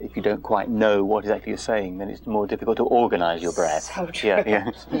 And if you don't quite know what exactly you're saying, then it's more difficult to organise your breath. So true.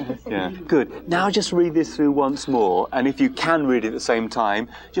 Yeah. Good. Now just read this through once more, and if you can read it at the same time,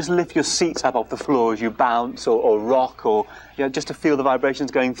 just lift your seats up off the floor as you bounce or rock, or just to feel the vibrations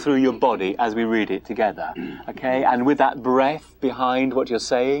going through your body as we read it together. Okay? And with that breath behind what you're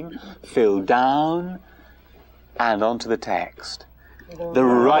saying, feel down and onto the text. The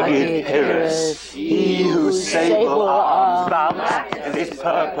rugged Pyrrhus, he whose sable arms bounced in his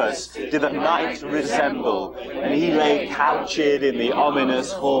purpose did the night resemble, and he lay couched in the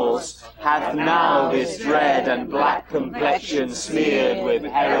ominous horse, hath now this dread and black complexion smeared with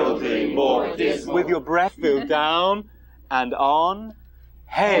heraldry more dismal. With your breath feel down and on,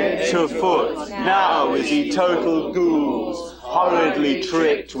 head to foot, now is he total ghouls, horridly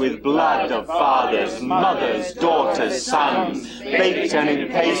tricked with blood of fathers, mothers, daughters, sons, baked and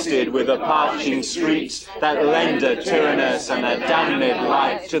empasted with the parching streets that lend a tyrannous and a damned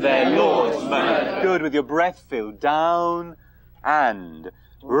life to their lord's murder. Good, with your breath filled down and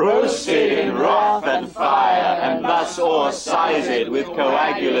roasted in wrath and fire, and thus o'er-sized with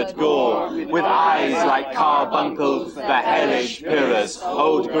coagulate gore, with eyes like carbuncles, the hellish Pyrrhus,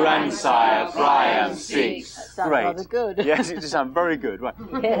 old grandsire Priam seeks. Great. Rather good. Yes, it does sound very good. Right.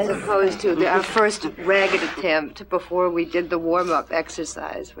 As opposed to our first ragged attempt before we did the warm-up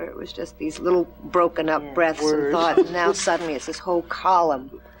exercise, where it was just these little broken-up breaths and thoughts, and now suddenly it's this whole column.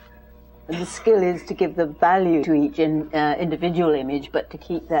 And the skill is to give the value to each individual image, but to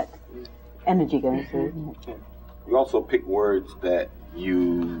keep that energy going through, isn't it? You also pick words that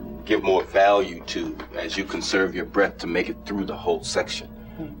you give more value to as you conserve your breath to make it through the whole section.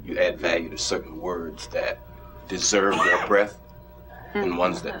 You add value to certain words that deserve more breath and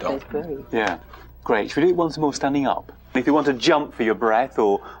ones that don't. Yeah, great. Should we do it once more standing up? If you want to jump for your breath,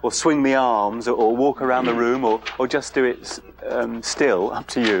 or swing the arms, or walk around the room, or just do it still, up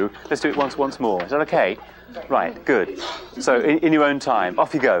to you. Let's do it once more. Is that okay? Right, good. So, in your own time,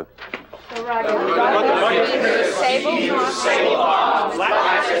 off you go.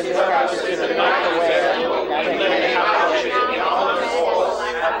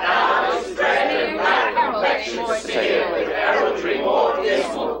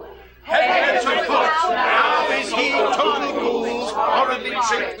 Head to foot, now is he total ghouls, horribly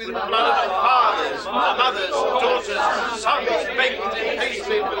tricked with blood of fathers, mothers, daughters, sons, baked and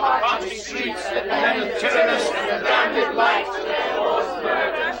pasted with parching streets, and a tyrannous and damned life to their lord's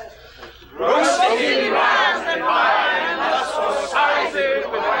murder. Roasted in wrath and fire, and thus o'er-sized with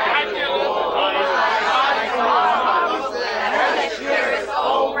coagulate eyes on and hellish Pyrrhus,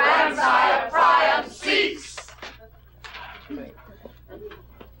 old grandsire Priam seeks.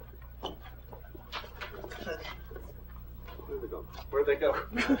 Where'd they go?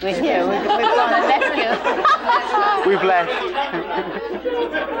 We're here. We've gone and left you. We've left.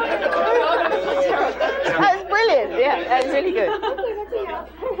 That's brilliant. Yeah, that's really good.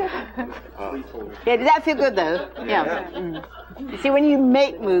 Yeah, did that feel good though? Yeah. You see, when you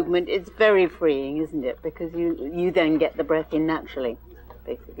make movement, it's very freeing, isn't it? Because you then get the breath in naturally,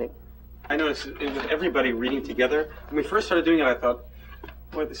 basically. I noticed with everybody reading together, when we first started doing it, I thought,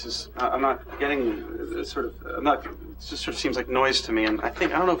 boy, this is, I'm not getting it just sort of seems like noise to me. And I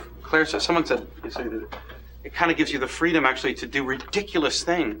don't know if Claire said, someone said that it kind of gives you the freedom actually to do ridiculous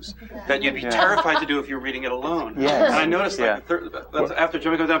things that you'd be terrified to do if you were reading it alone. Yes. And I noticed after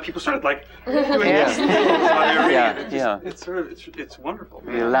jumping goes down, people started like doing this while they were reading. It's wonderful.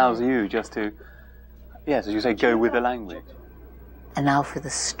 It allows you just to, yes, as you say, go with the language. And now for the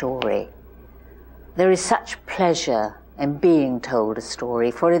story. There is such pleasure in being told a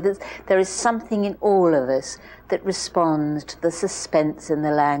story, for there is something in all of us that responds to the suspense in the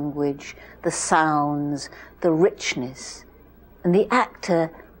language, the sounds, the richness. And the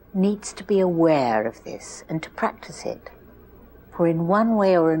actor needs to be aware of this and to practice it. For in one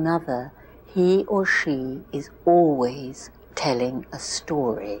way or another, he or she is always telling a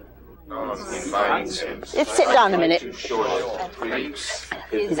story. Let's sit down a minute. His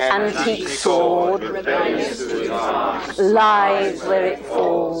antique sword lies where it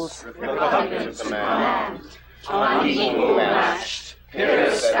falls. Unequal matched,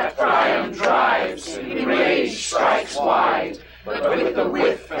 Pyrrhus at Priam drives, in rage strikes wide, but with the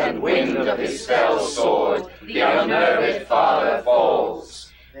whiff and wind of his fell sword, the unnerved father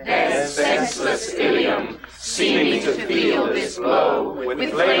falls. Then senseless Ilium, seeming to feel this blow,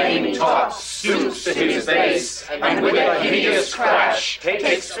 with flaming tops stoops to his base, and with a hideous crash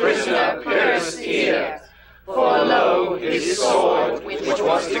takes prisoner Pyrrhus' ear. For lo, his sword, which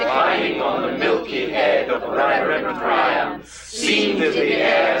was declining on the milky head of Reverend Priam, seemed in the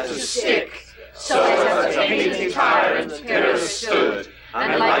air to stick, so as a tainted tyrant Pyrrhus stood,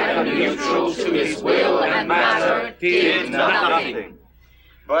 and like a neutral to his will and matter, did nothing.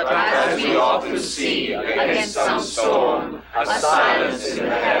 But as we often see against some storm, a silence in the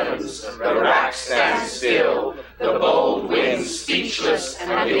heavens, the rack stands still, the bold wind speechless,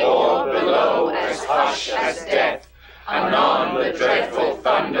 and the orb below as hushed as death. Anon the dreadful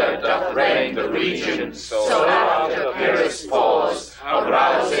thunder doth rend the region, so after Pyrrhus' pause,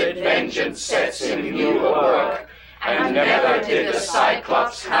 aroused vengeance sets him new work. And never did the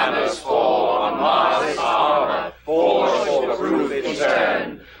Cyclops' hammers fall on Mars' armor, forged for proof in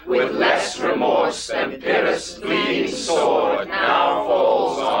turn, with less remorse than Pyrrhus' bleeding sword now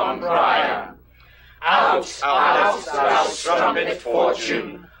falls on Priam. Out, out, thou strumpet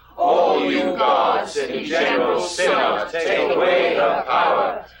fortune! All you gods in general sinner, take away her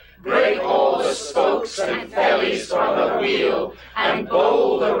power. Break all the spokes and fellies from the wheel, and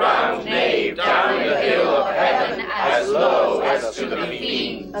bowl the round nave down the hill of heaven as low as to the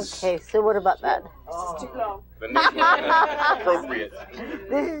fiends. Okay, so what about that? This is too long. Appropriate.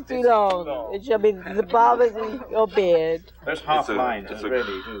 This is too long. It shall be the barbers in your beard. Those half lines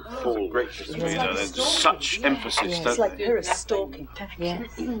really do fall graciously. There's such emphasis. Yes. It's like Pyrrhus stalking. Yes,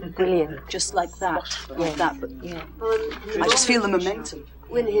 brilliant. Just like that. Yes. That, but I just feel the momentum.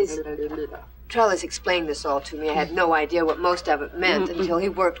 When his Trellis explained this all to me, I had no idea what most of it meant until he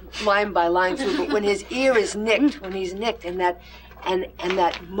worked line by line through. But when his ear is nicked, when he's nicked, and that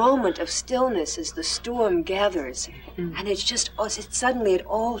moment of stillness as the storm gathers, and it's just suddenly it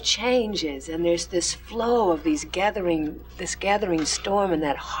all changes, and there's this flow of this gathering storm, and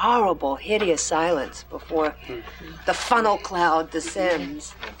that horrible, hideous silence before the funnel cloud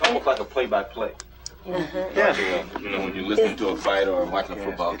descends. It's almost like a play-by-play. Yeah. You know, when you're listening to a fight or watching a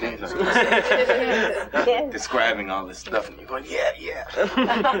football game, describing all this stuff, and you're going, yeah.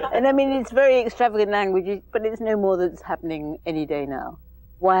 And I mean, it's very extravagant language, but it's no more that's happening any day now.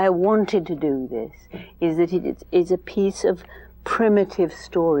 Why I wanted to do this is that it is a piece of primitive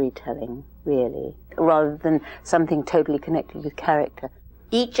storytelling, really, rather than something totally connected with character.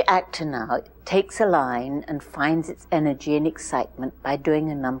 Each actor now takes a line and finds its energy and excitement by doing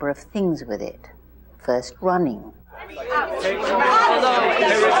a number of things with it. First, running.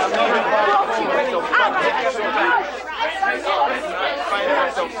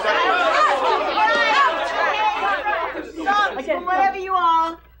 From wherever you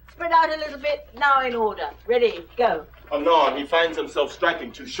are, spread out a little bit. Now in order. Ready, go. Anon, he finds himself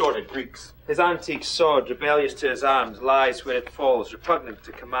striking too short at Greeks. His antique sword, rebellious to his arms, lies where it falls, repugnant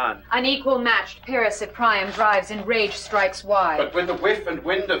to command. Unequal matched, Pyrrhus at Priam drives, in rage strikes wide. But with the whiff and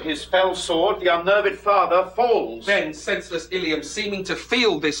wind of his fell sword, the unnerved father falls. Then senseless Ilium, seeming to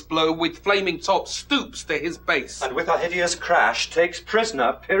feel this blow, with flaming top stoops to his base. And with a hideous crash takes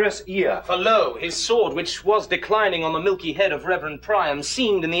prisoner Pyrrhus' ear. For lo, his sword, which was declining on the milky head of Reverend Priam,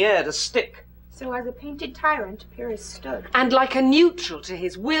 seemed in the air to stick. So as a painted tyrant, Pyrrhus stood. And like a neutral to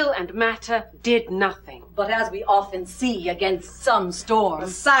his will and matter, did nothing. But as we often see against some storm, A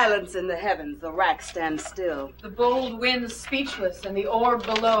silence in the heavens, the rack stands still. The bold wind speechless, and the orb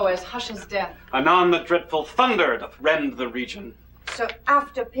below as hushes death. Anon the dreadful thunder doth rend the region. So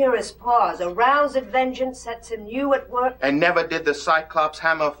after Pyrrhus' pause, aroused vengeance sets him new at work. And never did the Cyclops'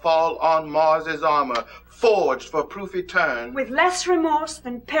 hammer fall on Mars' armor, forged for proof etern. With less remorse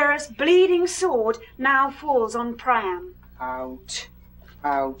than Pyrrhus' bleeding sword now falls on Priam. Out,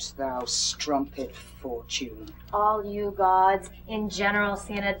 out, thou strumpet fortune. All you gods, in general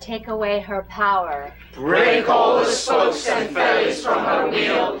sinner, take away her power. Break all the spokes and fellies from her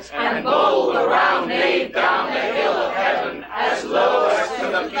wheel, and bowl the round nave down the hill of heaven, as low as to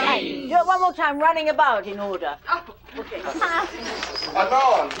the fiends. Do it one more time, running about in order. Okay.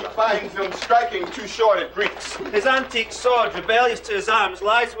 Anon, he finds him striking too short at Greeks. His antique sword, rebellious to his arms,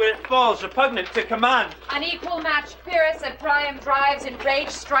 lies where it falls, repugnant to command. Unequal matched, Pyrrhus at Priam drives, in rage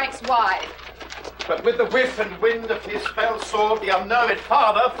strikes wide. But with the whiff and wind of his fell sword, the unnerved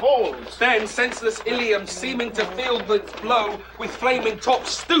father falls. Then senseless Ilium, seeming to feel the blow, with flaming top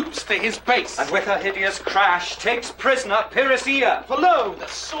stoops to his base. And with a hideous crash, takes prisoner Pyrrhisia. For lo, the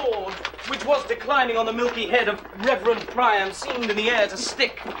sword, which was declining on the milky head of Reverend Priam, seemed in the air to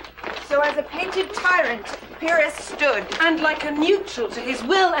stick. So as a painted tyrant, Pyrrhus stood, and like a neutral to his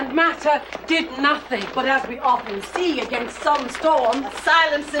will and matter, did nothing. But as we often see against some storm, a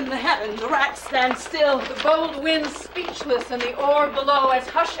silence in the heavens, the racks stand still. The bold wind speechless, and the orb below as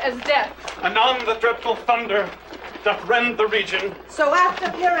hush as death. Anon the dreadful thunder doth rend the region. So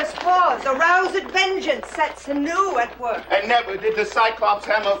after Pyrrhus' pause, a roused vengeance sets anew at work. And never did the Cyclops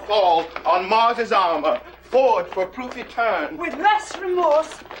hammer fall on Mars's armor, forward for proof etern. With less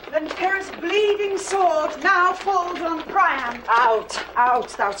remorse than Pyrrhus' bleeding sword now falls on Priam. Out, out,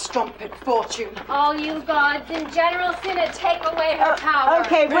 thou strumpet fortune. All you gods in general synod, take away her power.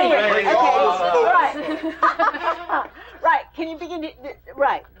 Okay, wait. Okay, Oh. right. Right, can you begin it?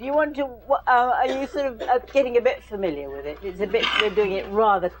 Right, do you want to, are you sort of getting a bit familiar with it? It's a bit, we're doing it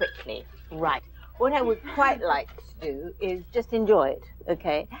rather quickly. Right. What I would quite like to do is just enjoy it,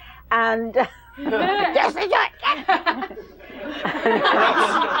 okay? And just enjoy it.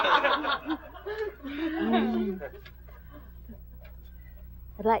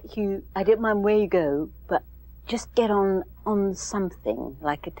 I'd like you, I don't mind where you go, but just get on something,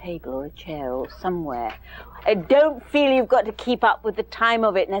 like a table or a chair or somewhere. I don't feel you've got to keep up with the time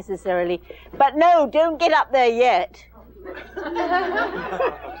of it necessarily, but no, don't get up there yet.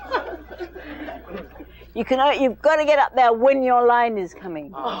 You've got to get up there when your line is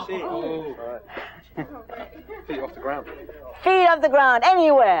coming. Oh, right. Feet off the ground. Feet off the ground,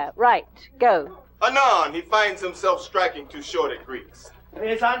 anywhere. Right, go. Anon, he finds himself striking too short at Greeks.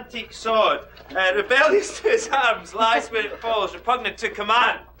 His antique sword, rebellious to his arms, lies where it falls, repugnant to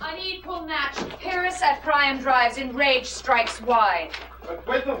command. Unequal match, Pyrrhus at Priam drives, in rage strikes wide. But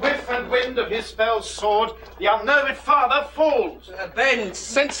with the whiff and wind of his fell sword, the unnerved father falls. Then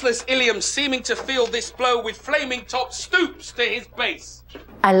senseless Ilium, seeming to feel this blow, with flaming top stoops to his base.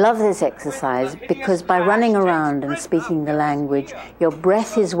 I love this exercise because by running around and speaking the language, your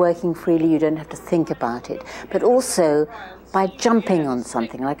breath is working freely, you don't have to think about it. But also, by jumping on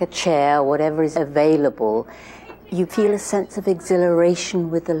something like a chair or whatever is available, you feel a sense of exhilaration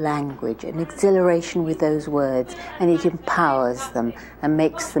with the language, an exhilaration with those words, and it empowers them and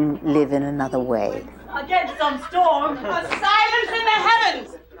makes them live in another way. Against some storm, a silence in the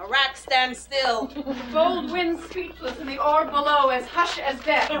heavens. The rack stands still. The bold wind speechless, and the orb below as hush as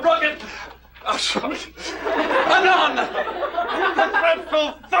death. The rugged... Oh, sorry. Anon! The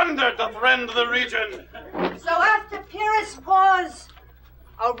dreadful thunder doth rend the region. So after Pyrrhus' pause,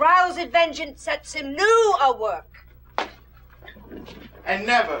 a roused vengeance sets him new a work. And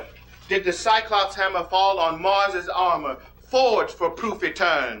never did the Cyclops hammer fall on Mars's armor, forged for proof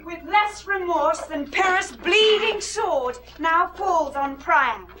etern. With less remorse than Pyrrhus' bleeding sword now falls on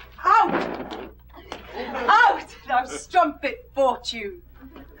Priam. Out! Out, thou strumpet fortune!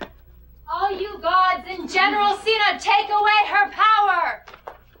 All you gods in general synod, take away her power.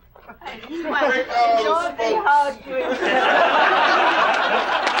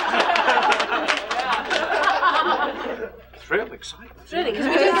 Thrill, excitement. Really, because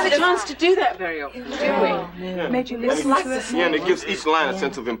we don't have a chance to do that very often, do we? Yeah. Made you listen to it. Yeah, and it gives each line a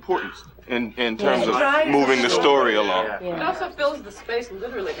sense of importance in terms of moving the story along. It also fills the space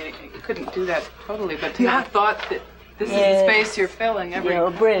literally. I mean, you couldn't do that totally, but to have thought that this is the space you're filling every... Yeah,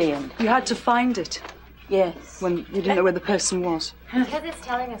 brilliant. You had to find it. Yes. When you didn't know where the person was. Because it's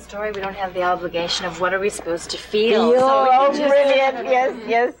telling a story, we don't have the obligation of what are we supposed to feel. Oh, brilliant.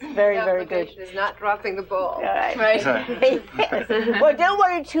 Yes, very, very good. Is not dropping the ball. All right. Yes. Well, don't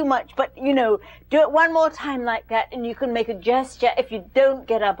worry too much, but, do it one more time like that, and you can make a gesture. If you don't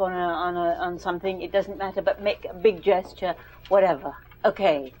get up on something, it doesn't matter, but make a big gesture, whatever.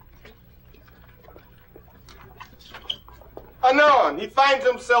 Okay. Anon, he finds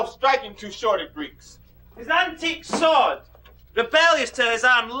himself striking too short at Greeks. His antique sword, rebellious to his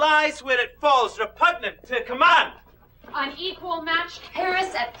arm, lies where it falls, repugnant to command. Unequal match,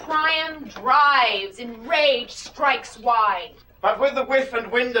 Pyrrhus at Priam drives, in rage strikes wide. But with the whiff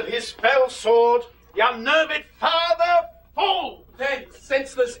and wind of his fell sword, the unnerved father falls. Then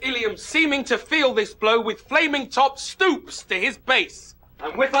senseless Ilium, seeming to feel this blow, with flaming top stoops to his base.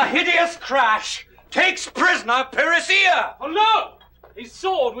 And with a hideous crash, takes prisoner Pyrrhisia. Oh, no! His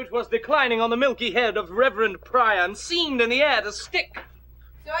sword, which was declining on the milky head of Reverend Priam, seemed in the air to stick.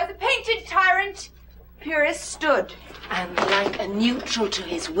 So as a painted tyrant, Pyrrhus stood. And like a neutral to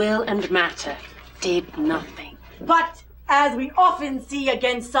his will and matter, did nothing. But as we often see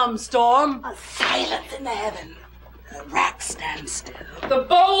against some storm. A silence in the heaven. The rack stands still. The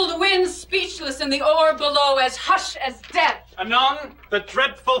bold wind speechless and the orb below as hush as death. Anon, the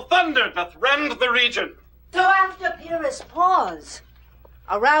dreadful thunder doth rend the region. So after Pyrrhus' pause,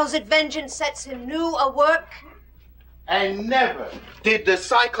 aroused vengeance sets him new a work. And never did the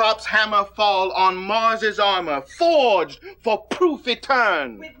Cyclops hammer fall on Mars's armor, forged for proof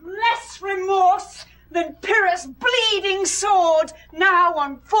etern. With less remorse than Pyrrhus' bleeding sword now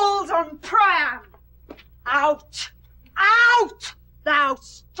unfolds on Priam. Out! Out! Thou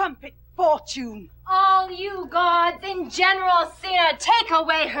strumpet fortune! All you gods in general sin, take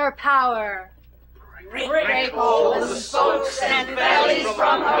away her power. Break all the spokes and bellies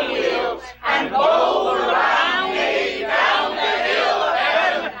from her wheel, and bowl around me down the hill of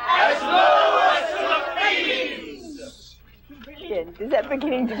heaven, as low as to the Pleiades. Brilliant. Is that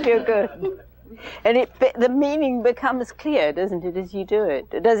beginning to feel good? And the meaning becomes clear, doesn't it, as you do it?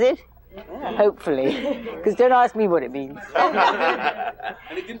 Does it? Yeah. Hopefully. Because don't ask me what it means.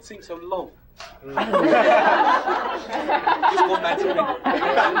 And it didn't seem so long. Which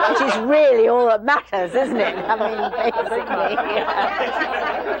is really all that matters, isn't it? I mean,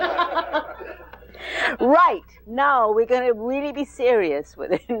 basically. Right, now we're going to really be serious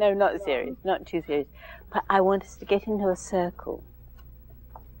with it. No, not serious, not too serious. But I want us to get into a circle.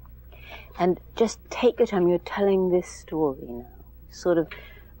 And just take your time. You're telling this story now. Sort of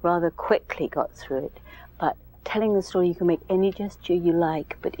rather quickly got through it. But telling the story, you can make any gesture you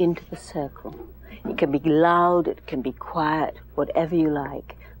like, but into the circle. It can be loud, it can be quiet, whatever you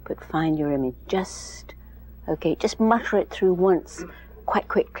like, but find your image. Just mutter it through once, quite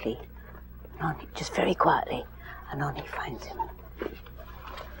quickly. Just very quietly, and on he finds him.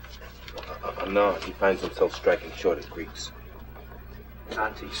 No, he finds himself striking short at Greeks.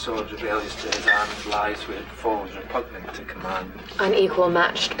 Antique sword rebellious to his arms lies where it falls, repugnant to command. Unequal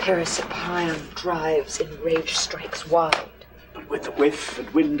matched Paris at Priam drives in rage strikes wide. But with the whiff and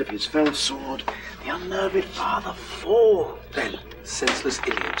wind of his fell sword, the unnerved father fall. Then, senseless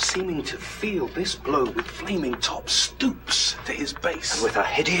Ilium, seeming to feel this blow with flaming top, stoops to his base. And with a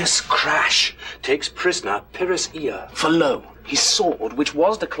hideous crash, takes prisoner Pyrrhus' ear. For lo, his sword, which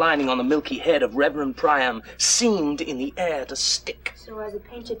was declining on the milky head of Reverend Priam, seemed in the air to stick. So as a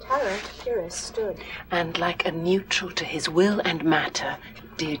painted tyrant, Pyrrhus stood. And like a neutral to his will and matter,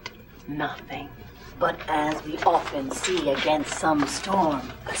 did nothing. But as we often see against some storm,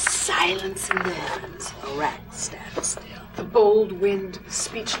 a silence in the heavens, a rack stands still. The bold wind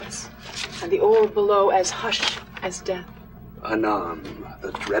speechless, and the orb below as hush as death. Anon,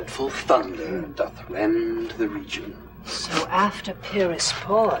 the dreadful thunder doth rend the region. So after Pyrrhus'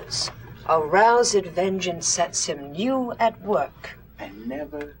 pause, aroused vengeance sets him new at work. And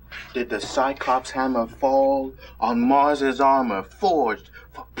never did the Cyclops hammer fall on Mars's armor, forged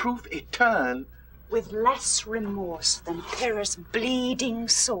for proof etern. With less remorse than Pyrrhus' bleeding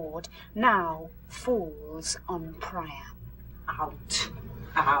sword now falls on Priam. Out,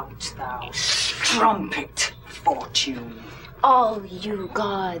 out, thou strumpet fortune. All you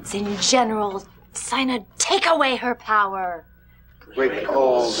gods in general sin, take away her power. Break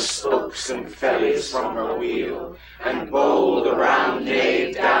all the spokes and fellies from her wheel, and bowl the round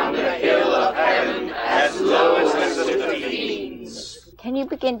nave down the hill of heaven, as low as to the fiends. Can you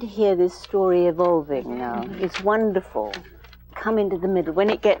begin to hear this story evolving now? It's wonderful. Come into the middle. When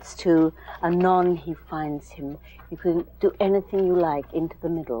it gets to anon, he finds him. You can do anything you like into the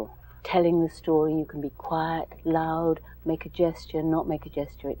middle. Telling the story, you can be quiet, loud, make a gesture, not make a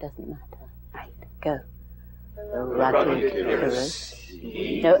gesture, it doesn't matter. Right, go. The rugged Pyrrhus.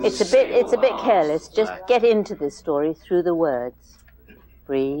 No, it's a bit careless. Just get into this story through the words.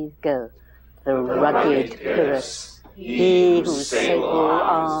 Breathe, go. The rugged Pyrrhus. He whose sable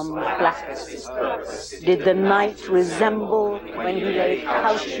arm blackest did the night resemble when he lay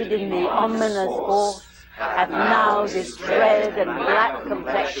couched in the ominous horse, hath now this red and black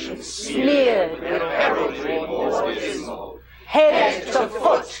complexion smeared with heraldry more dismal. Head to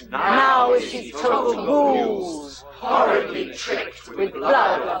foot, now is his total ghouls, horribly tricked with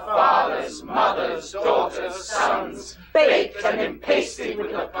blood of fathers, mothers, daughters, sons, baked and empasted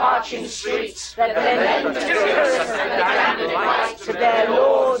with the parching streets that led to Pyrrhus and the damned light to their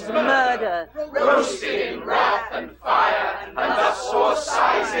lord's murder, roasted in wrath and fire, and thus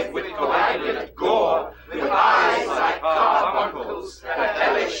sore-sized with coagulate gore, with eyes like carbuncles, the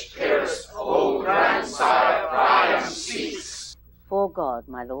hellish Pyrrhus, old grandsire Priam seeks. For God,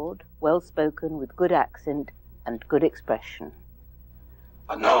 my lord, well spoken, with good accent and good expression.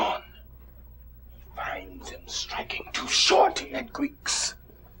 Anon, he finds him striking too short at Greeks.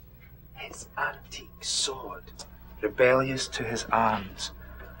 His antique sword rebellious to his arms,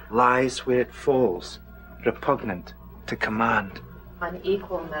 lies where it falls, repugnant to command.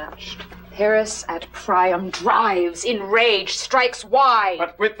 Unequal matched. Pyrrhus at Priam drives, enraged, strikes wide.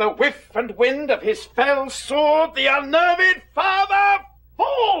 But with the whiff and wind of his fell sword, the unnerved father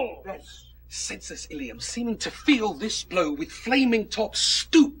falls! Senseless Ilium, seeming to feel this blow with flaming top,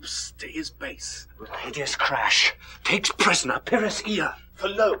 stoops to his base. With a hideous crash, takes prisoner Pyrrhus ear. For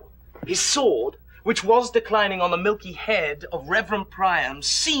lo, his sword, which was declining on the milky head of Reverend Priam,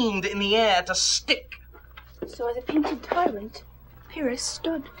 seemed in the air to stick. So as a painted tyrant, Pyrrhus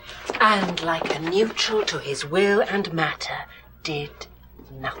stood. And like a neutral to his will and matter, did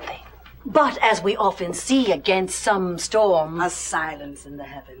nothing. But as we often see against some storm, a silence in the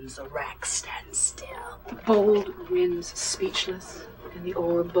heavens, a rack stands still. The bold winds speechless, and the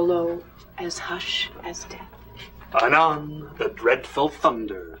orb below as hush as death. Anon the dreadful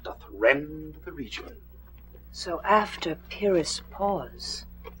thunder doth rend the region. So after Pyrrhus' pause,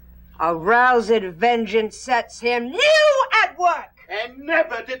 a roused vengeance sets him new at work. And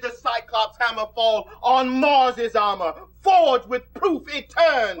never did the Cyclops hammer fall on Mars's armor, forged with proof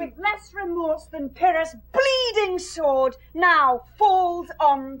etern. With less remorse than Pyrrhus' bleeding sword now falls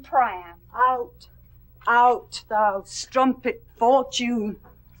on Priam. Out, out, thou strumpet fortune.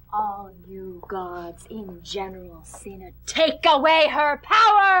 All you gods in general synod, take away her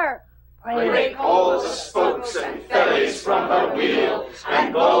power! Break all the spokes and fellies from her wheel,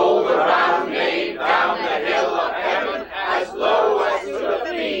 and blow the round nave down the hill of heaven as low as to the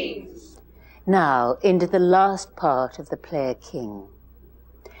fiends. Now, into the last part of the Player King.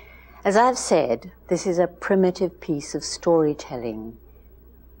 As I've said, this is a primitive piece of storytelling,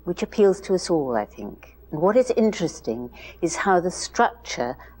 which appeals to us all, I think. And what is interesting is how the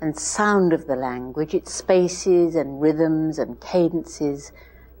structure and sound of the language, its spaces and rhythms and cadences,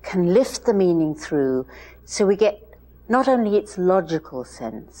 can lift the meaning through, so we get not only its logical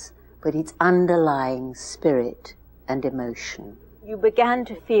sense, but its underlying spirit and emotion. You began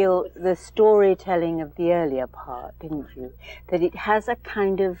to feel the storytelling of the earlier part, didn't you? That it has a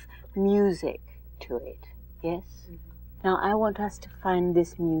kind of music to it, yes? Now I want us to find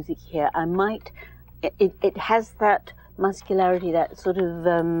this music here. It has that muscularity, that sort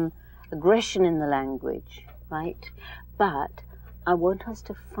of aggression in the language, right? But I want us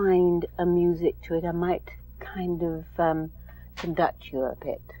to find a music to it. I might kind of conduct you a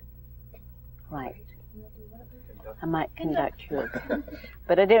bit. Right. I might conduct you a bit.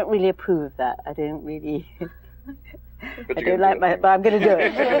 But I don't really approve of that. I don't really... I don't like my... But I'm going to do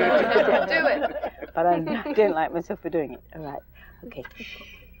it. Do it. But I don't like myself for doing it. All right. Okay.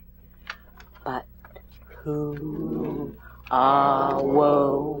 But who,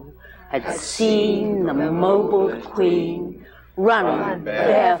 woe, had seen the mobile queen run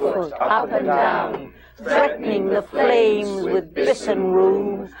barefoot up and down, threatening the flames with bison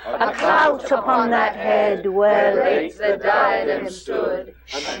rune, a clout upon that head where late the diadem stood,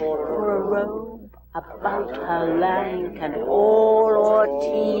 and for a robe about her lank and all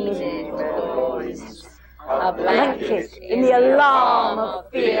o'er-teeming boys, a blanket in the alarm of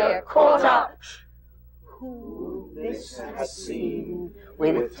fear caught up. Who this has seen,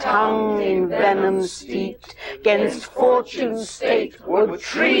 with tongue in venom steeped, 'gainst fortune's state would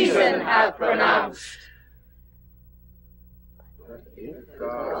treason have pronounced.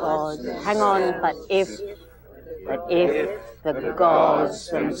 Gods, hang on, but if the gods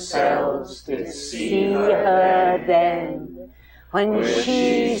themselves did see her then, when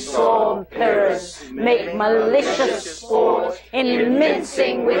she saw Pyrrhus make malicious sport in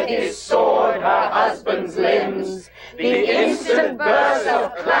mincing with his sword her husband's limbs, the instant burst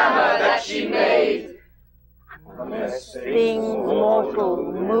of clamour that she made, unless things mortal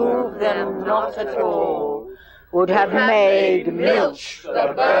move them not at all, would have made milch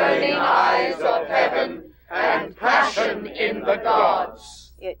the burning eyes of heaven and passion in the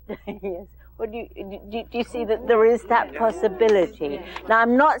gods. Yes. Well, do you see that there is that possibility? Now,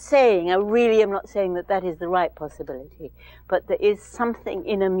 I'm not saying, I really am not saying that that is the right possibility, but there is something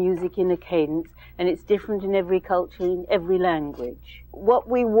in a music, in a cadence, and it's different in every culture, in every language. What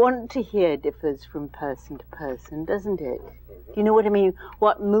we want to hear differs from person to person, doesn't it? Do you know what I mean?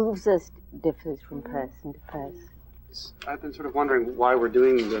 What moves us differs from person to person. I've been sort of wondering why we're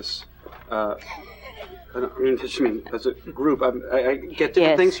doing this. I mean, as a group, I get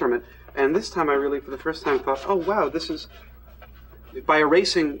different things from it. And this time I really, for the first time, thought, oh, wow, this is, by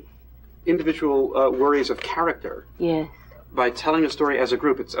erasing individual worries of character, by telling a story as a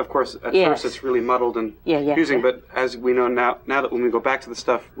group, it's, of course, at first it's really muddled and confusing, but as we know now that when we go back to the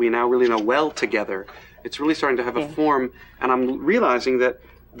stuff we now really know well together, it's really starting to have a form, and I'm realizing that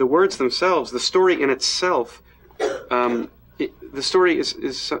the words themselves, the story in itself, the story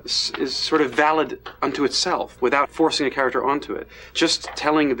is sort of valid unto itself without forcing a character onto it. Just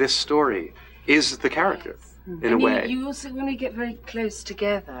telling this story is the character in a way. You also, when we get very close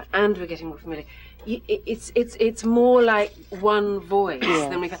together and we're getting more familiar, it's more like one voice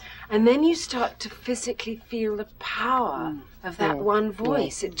than we. And then you start to physically feel the power of that one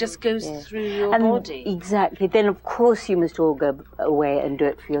voice. It just goes through your body. Exactly. Then, of course, you must all go away and do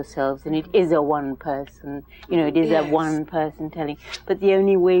it for yourselves. And it is a one person, it is a one person telling. But the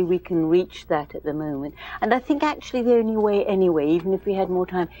only way we can reach that at the moment, and I think actually the only way anyway, even if we had more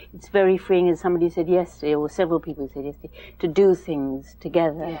time, it's very freeing, as somebody said yesterday, or several people said yesterday, to do things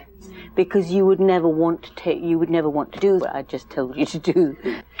together. Because you would never want to do what I just told you to do.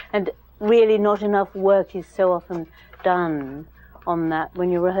 And really not enough work is so often done on that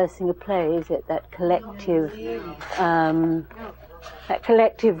when you're rehearsing a play, is it? That collective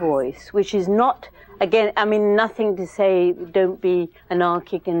voice, which is not, again, I mean, nothing to say don't be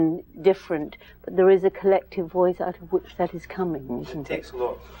anarchic and different, but there is a collective voice out of which that is coming. It takes a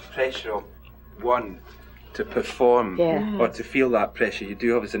lot of pressure off one to perform or to feel that pressure. You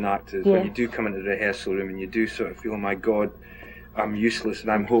do have as an actor, when you do come into the rehearsal room and you do sort of feel, oh my God, I'm useless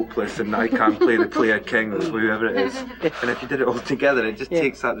and I'm hopeless and I can't play the player king or whoever it is. And if you did it all together, it just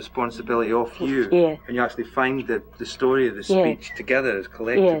takes that responsibility off you. And you actually find the story of the speech together as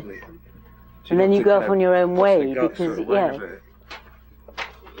collectively. And then you go off on your own way because, I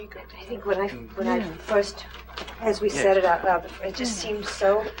think when I first, as we said it out loud, it just seemed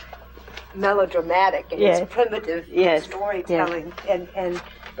so melodramatic in its primitive storytelling.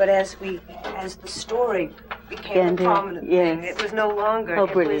 But as the story became a prominent thing, it was no longer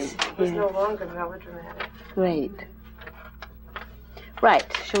it was no longer melodramatic. Great. Right,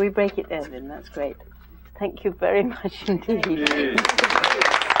 shall we break it there then? That's great. Thank you very much indeed.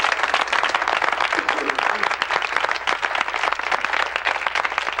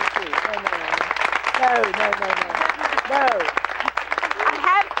 No. I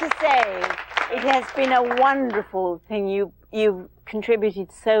have to say, it has been a wonderful thing. You've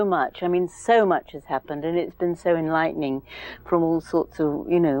contributed so much. I mean, so much has happened, and it's been so enlightening from all sorts of,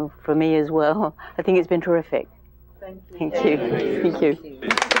 for me as well. I think it's been terrific. Thank you. Thank you. Thank you.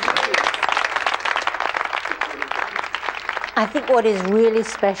 I think what is really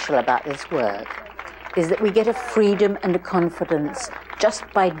special about this work is that we get a freedom and a confidence just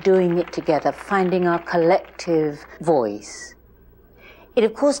by doing it together, finding our collective voice. It,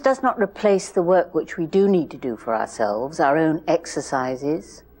 of course, does not replace the work which we do need to do for ourselves, our own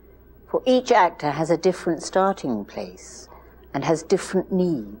exercises, for each actor has a different starting place and has different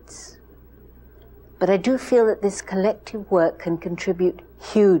needs. But I do feel that this collective work can contribute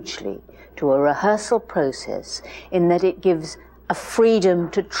hugely to a rehearsal process in that it gives a freedom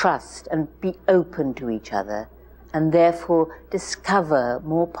to trust and be open to each other and therefore discover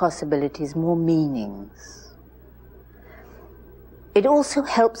more possibilities, more meanings. It also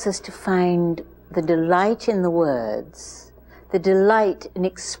helps us to find the delight in the words, the delight in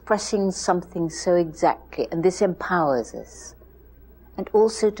expressing something so exactly, and this empowers us. And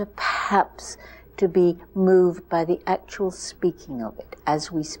also to perhaps to be moved by the actual speaking of it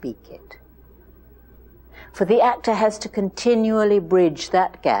as we speak it. For the actor has to continually bridge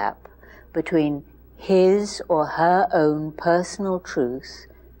that gap between his or her own personal truth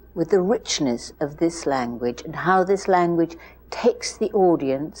with the richness of this language and how this language takes the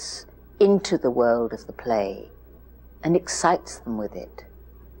audience into the world of the play and excites them with it.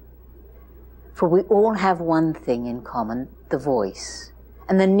 For we all have one thing in common, the voice,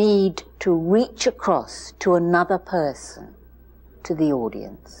 and the need to reach across to another person, to the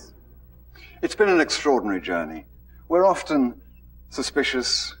audience. It's been an extraordinary journey. We're often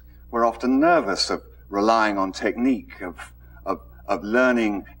suspicious, we're often nervous of relying on technique, of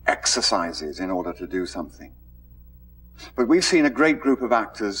learning exercises in order to do something. But we've seen a great group of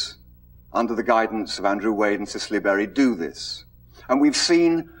actors under the guidance of Andrew Wade and Cicely Berry do this. And we've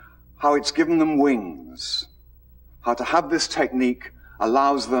seen how it's given them wings, how to have this technique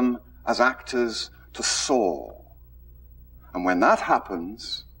allows them as actors to soar. And when that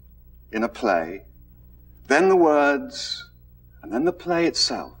happens in a play, then the words and then the play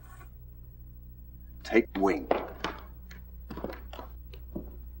itself take wing.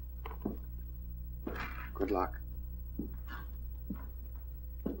 Good luck.